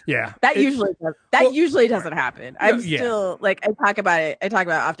 Yeah. That usually doesn't happen. I'm still like, I talk about it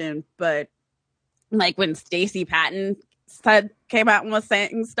often, but like when Stacey Patton came out and was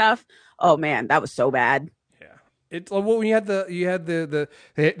saying stuff, oh man, that was so bad. Yeah. It's well, when you had the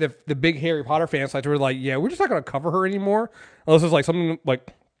big Harry Potter fan sites were like, yeah, we're just not going to cover her anymore unless it's like something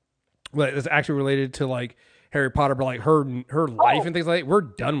like But it's actually related to like Harry Potter, but like her life and things like that. We're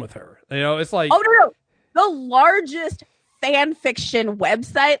done with her. You know, it's like no. The largest fan fiction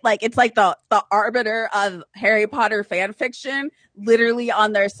website, like it's like the arbiter of Harry Potter fan fiction, literally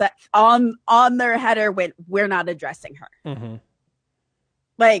on their on their header went, "We're not addressing her." Mm-hmm.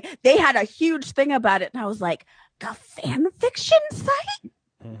 Like they had a huge thing about it, and I was like, "The fan fiction site."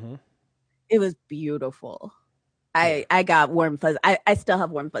 Mm-hmm. It was beautiful. I got warm fuzzy. I still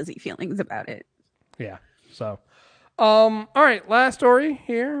have warm fuzzy feelings about it. Yeah. So, all right. Last story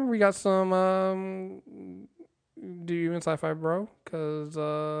here. We got some. Do you in sci-fi, bro? Because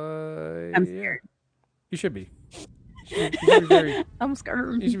I'm scared. You should be. You should be very, I'm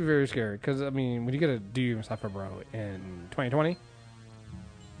scared. You should be very scared because I mean, when you get a do you in sci-fi, bro, in 2020,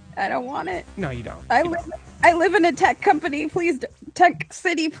 I don't want it. No, you don't. I live in a tech company. Please, tech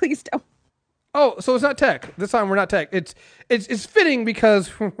city. Please don't. Oh, so it's not tech. This time we're not tech. It's fitting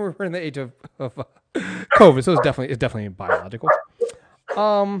because we're in the age of COVID, so it's definitely biological.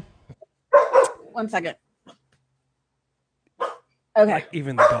 1 second. Okay. Like,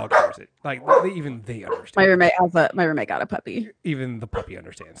 even the dog hears it. Like even they understand. My roommate got a puppy. Even the puppy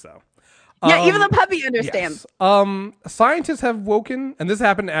understands, though. Yeah, even the puppy understands. Yes. Scientists have woken, and this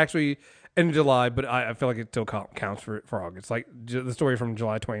happened actually in July, but I feel like it still counts for August. Like the story from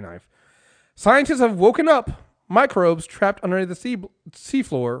July 29th. Scientists have woken up microbes trapped under the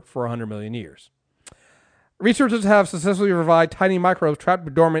seafloor for 100 million years. Researchers have successfully revived tiny microbes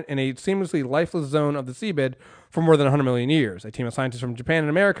trapped dormant in a seemingly lifeless zone of the seabed for more than 100 million years. A team of scientists from Japan and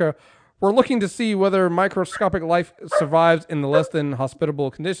America were looking to see whether microscopic life survives in the less than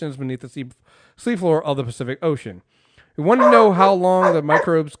hospitable conditions beneath the seafloor of the Pacific Ocean. We wanted to know how long the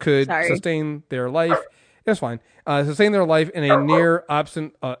microbes could sustain their life. It's fine. Sustain their life in a near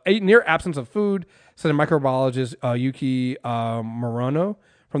absence of food, said microbiologist Yuki Murano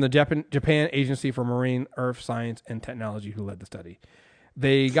from the Japan Agency for Marine Earth Science and Technology, who led the study.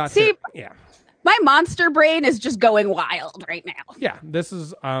 They got my monster brain is just going wild right now. Yeah, this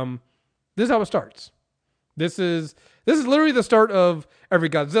is how it starts. This is literally the start of every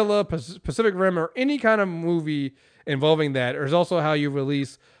Godzilla, Pacific Rim, or any kind of movie involving that. There's also how you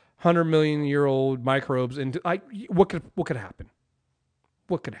release 100 million year old microbes into like what could happen?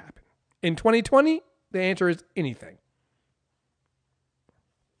 What could happen in 2020? The answer is anything.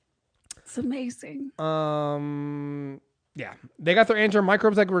 It's amazing. Yeah, they got their answer.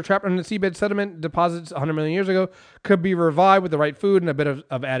 Microbes that were trapped under the seabed sediment deposits 100 million years ago could be revived with the right food and a bit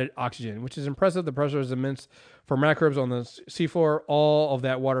of added oxygen, which is impressive. The pressure is immense for microbes on the seafloor. All of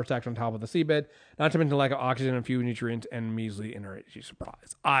that water stacked on top of the seabed, not to mention the lack of oxygen and few nutrients and measly energy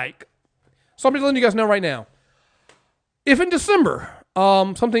supplies. So I'm just letting you guys know right now. If in December,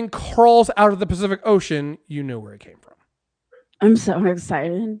 something crawls out of the Pacific Ocean, you know where it came from. I'm so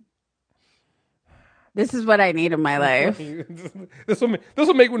excited. This is what I need in my life. This will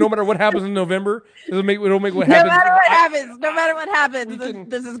make no matter what happens in November. It'll make what happens. No matter what happens,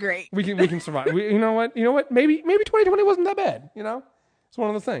 this is great. We can survive. You know what? Maybe 2020 wasn't that bad. You know, it's one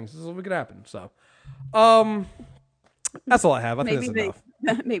of the things. This is what could happen. So, that's all I have. I think that's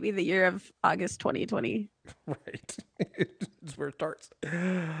enough. Maybe the year of August 2020. Right. That's where it starts.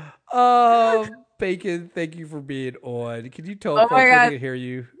 Bacon, thank you for being on. Can you tell folks where they can hear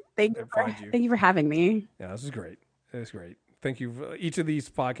you? Thank you for having me. Yeah, this is great. It's great. Thank you. Each of these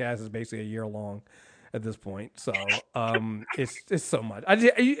podcasts is basically a year long at this point. So it's so much. At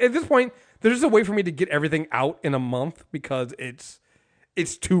this point, there's just a way for me to get everything out in a month because it's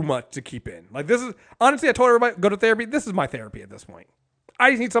too much to keep in. Like this is honestly, I told everybody go to therapy. This is my therapy at this point.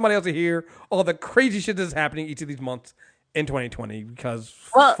 I just need somebody else to hear all the crazy shit that's happening each of these months in 2020 because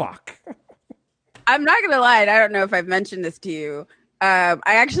fuck. I'm not gonna lie. I don't know if I've mentioned this to you. I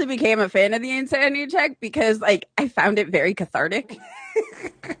actually became a fan of the Insanity Check because, like, I found it very cathartic.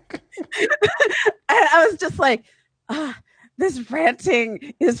 I was just like, this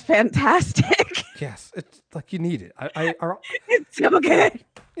ranting is fantastic. Yes, it's like you need it. It's so good.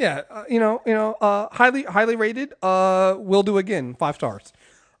 Yeah, highly rated. We'll do again. 5 stars.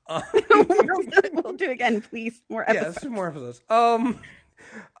 We'll do again, please. More episodes. Yes, more episodes.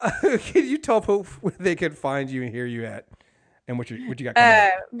 Can you tell people where they can find you and hear you at? And what you got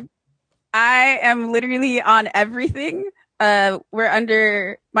coming up? I am literally on everything. We're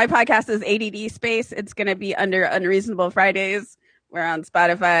under my podcast is ADD Space. It's going to be under Unreasonable Fridays. We're on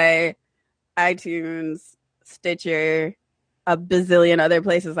Spotify, iTunes, Stitcher, a bazillion other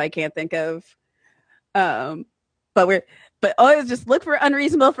places I can't think of. But always just look for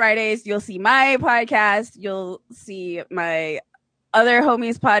Unreasonable Fridays. You'll see my podcast. You'll see my other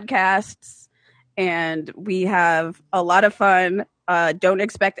homies' podcasts. And we have a lot of fun. Don't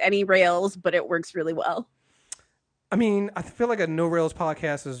expect any rails, but it works really well. I mean, I feel like a No Rails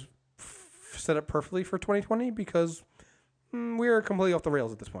podcast is set up perfectly for 2020 because we're completely off the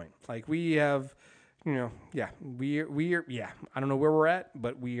rails at this point. Like we have, yeah. I don't know where we're at,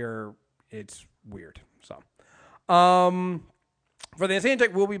 but it's weird. So, for the Insane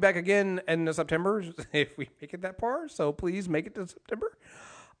Tech, we'll be back again in September if we make it that far. So please make it to September.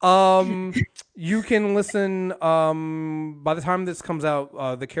 You can listen, by the time this comes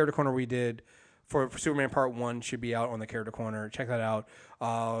out, the Character Corner we did for Superman Part 1 should be out on the Character Corner. Check that out.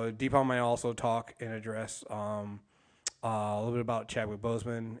 Deepak might also talk and address a little bit about Chadwick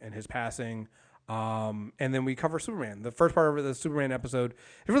Boseman and his passing. And then we cover Superman. The first part of the Superman episode,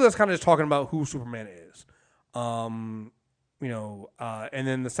 it really is kind of just talking about who Superman is. And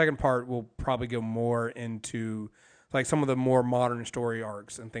then the second part will probably go more into like some of the more modern story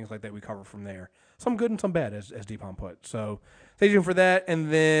arcs and things like that we cover from there. Some good and some bad, as Deepak put. So stay tuned for that.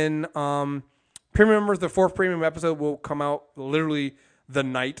 And then premium members, the 4th premium episode will come out literally the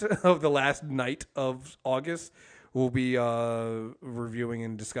night of the last night of August. We'll be reviewing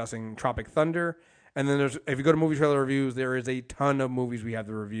and discussing Tropic Thunder. And then if you go to Movie Trailer Reviews, there is a ton of movies we have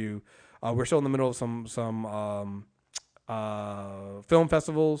to review. We're still in the middle of some film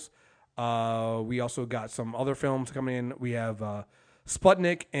festivals. We also got some other films coming in. We have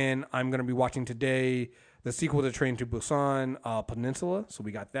Sputnik, and I'm going to be watching today the sequel to Train to Busan, Peninsula. So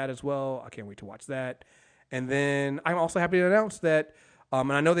we got that as well. I can't wait to watch that. And then I'm also happy to announce that,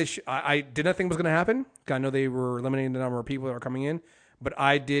 and I know I did not think it was going to happen. I know they were limiting the number of people that are coming in, but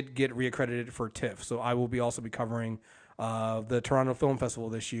I did get reaccredited for TIFF. So I will also be covering the Toronto Film Festival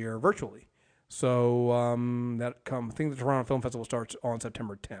this year virtually. So I think the Toronto Film Festival starts on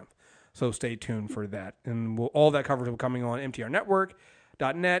September 10th. So stay tuned for that. And all that coverage will be coming on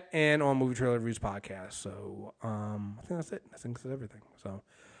mtrnetwork.net and on Movie Trailer Reviews podcast. So I think that's it. I think that's everything. So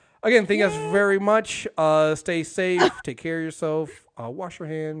again, thank you guys very much. Stay safe. Take care of yourself. Wash your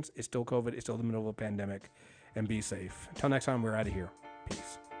hands. It's still COVID. It's still the middle of a pandemic. And be safe. Until next time, we're out of here.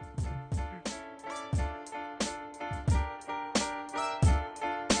 Peace.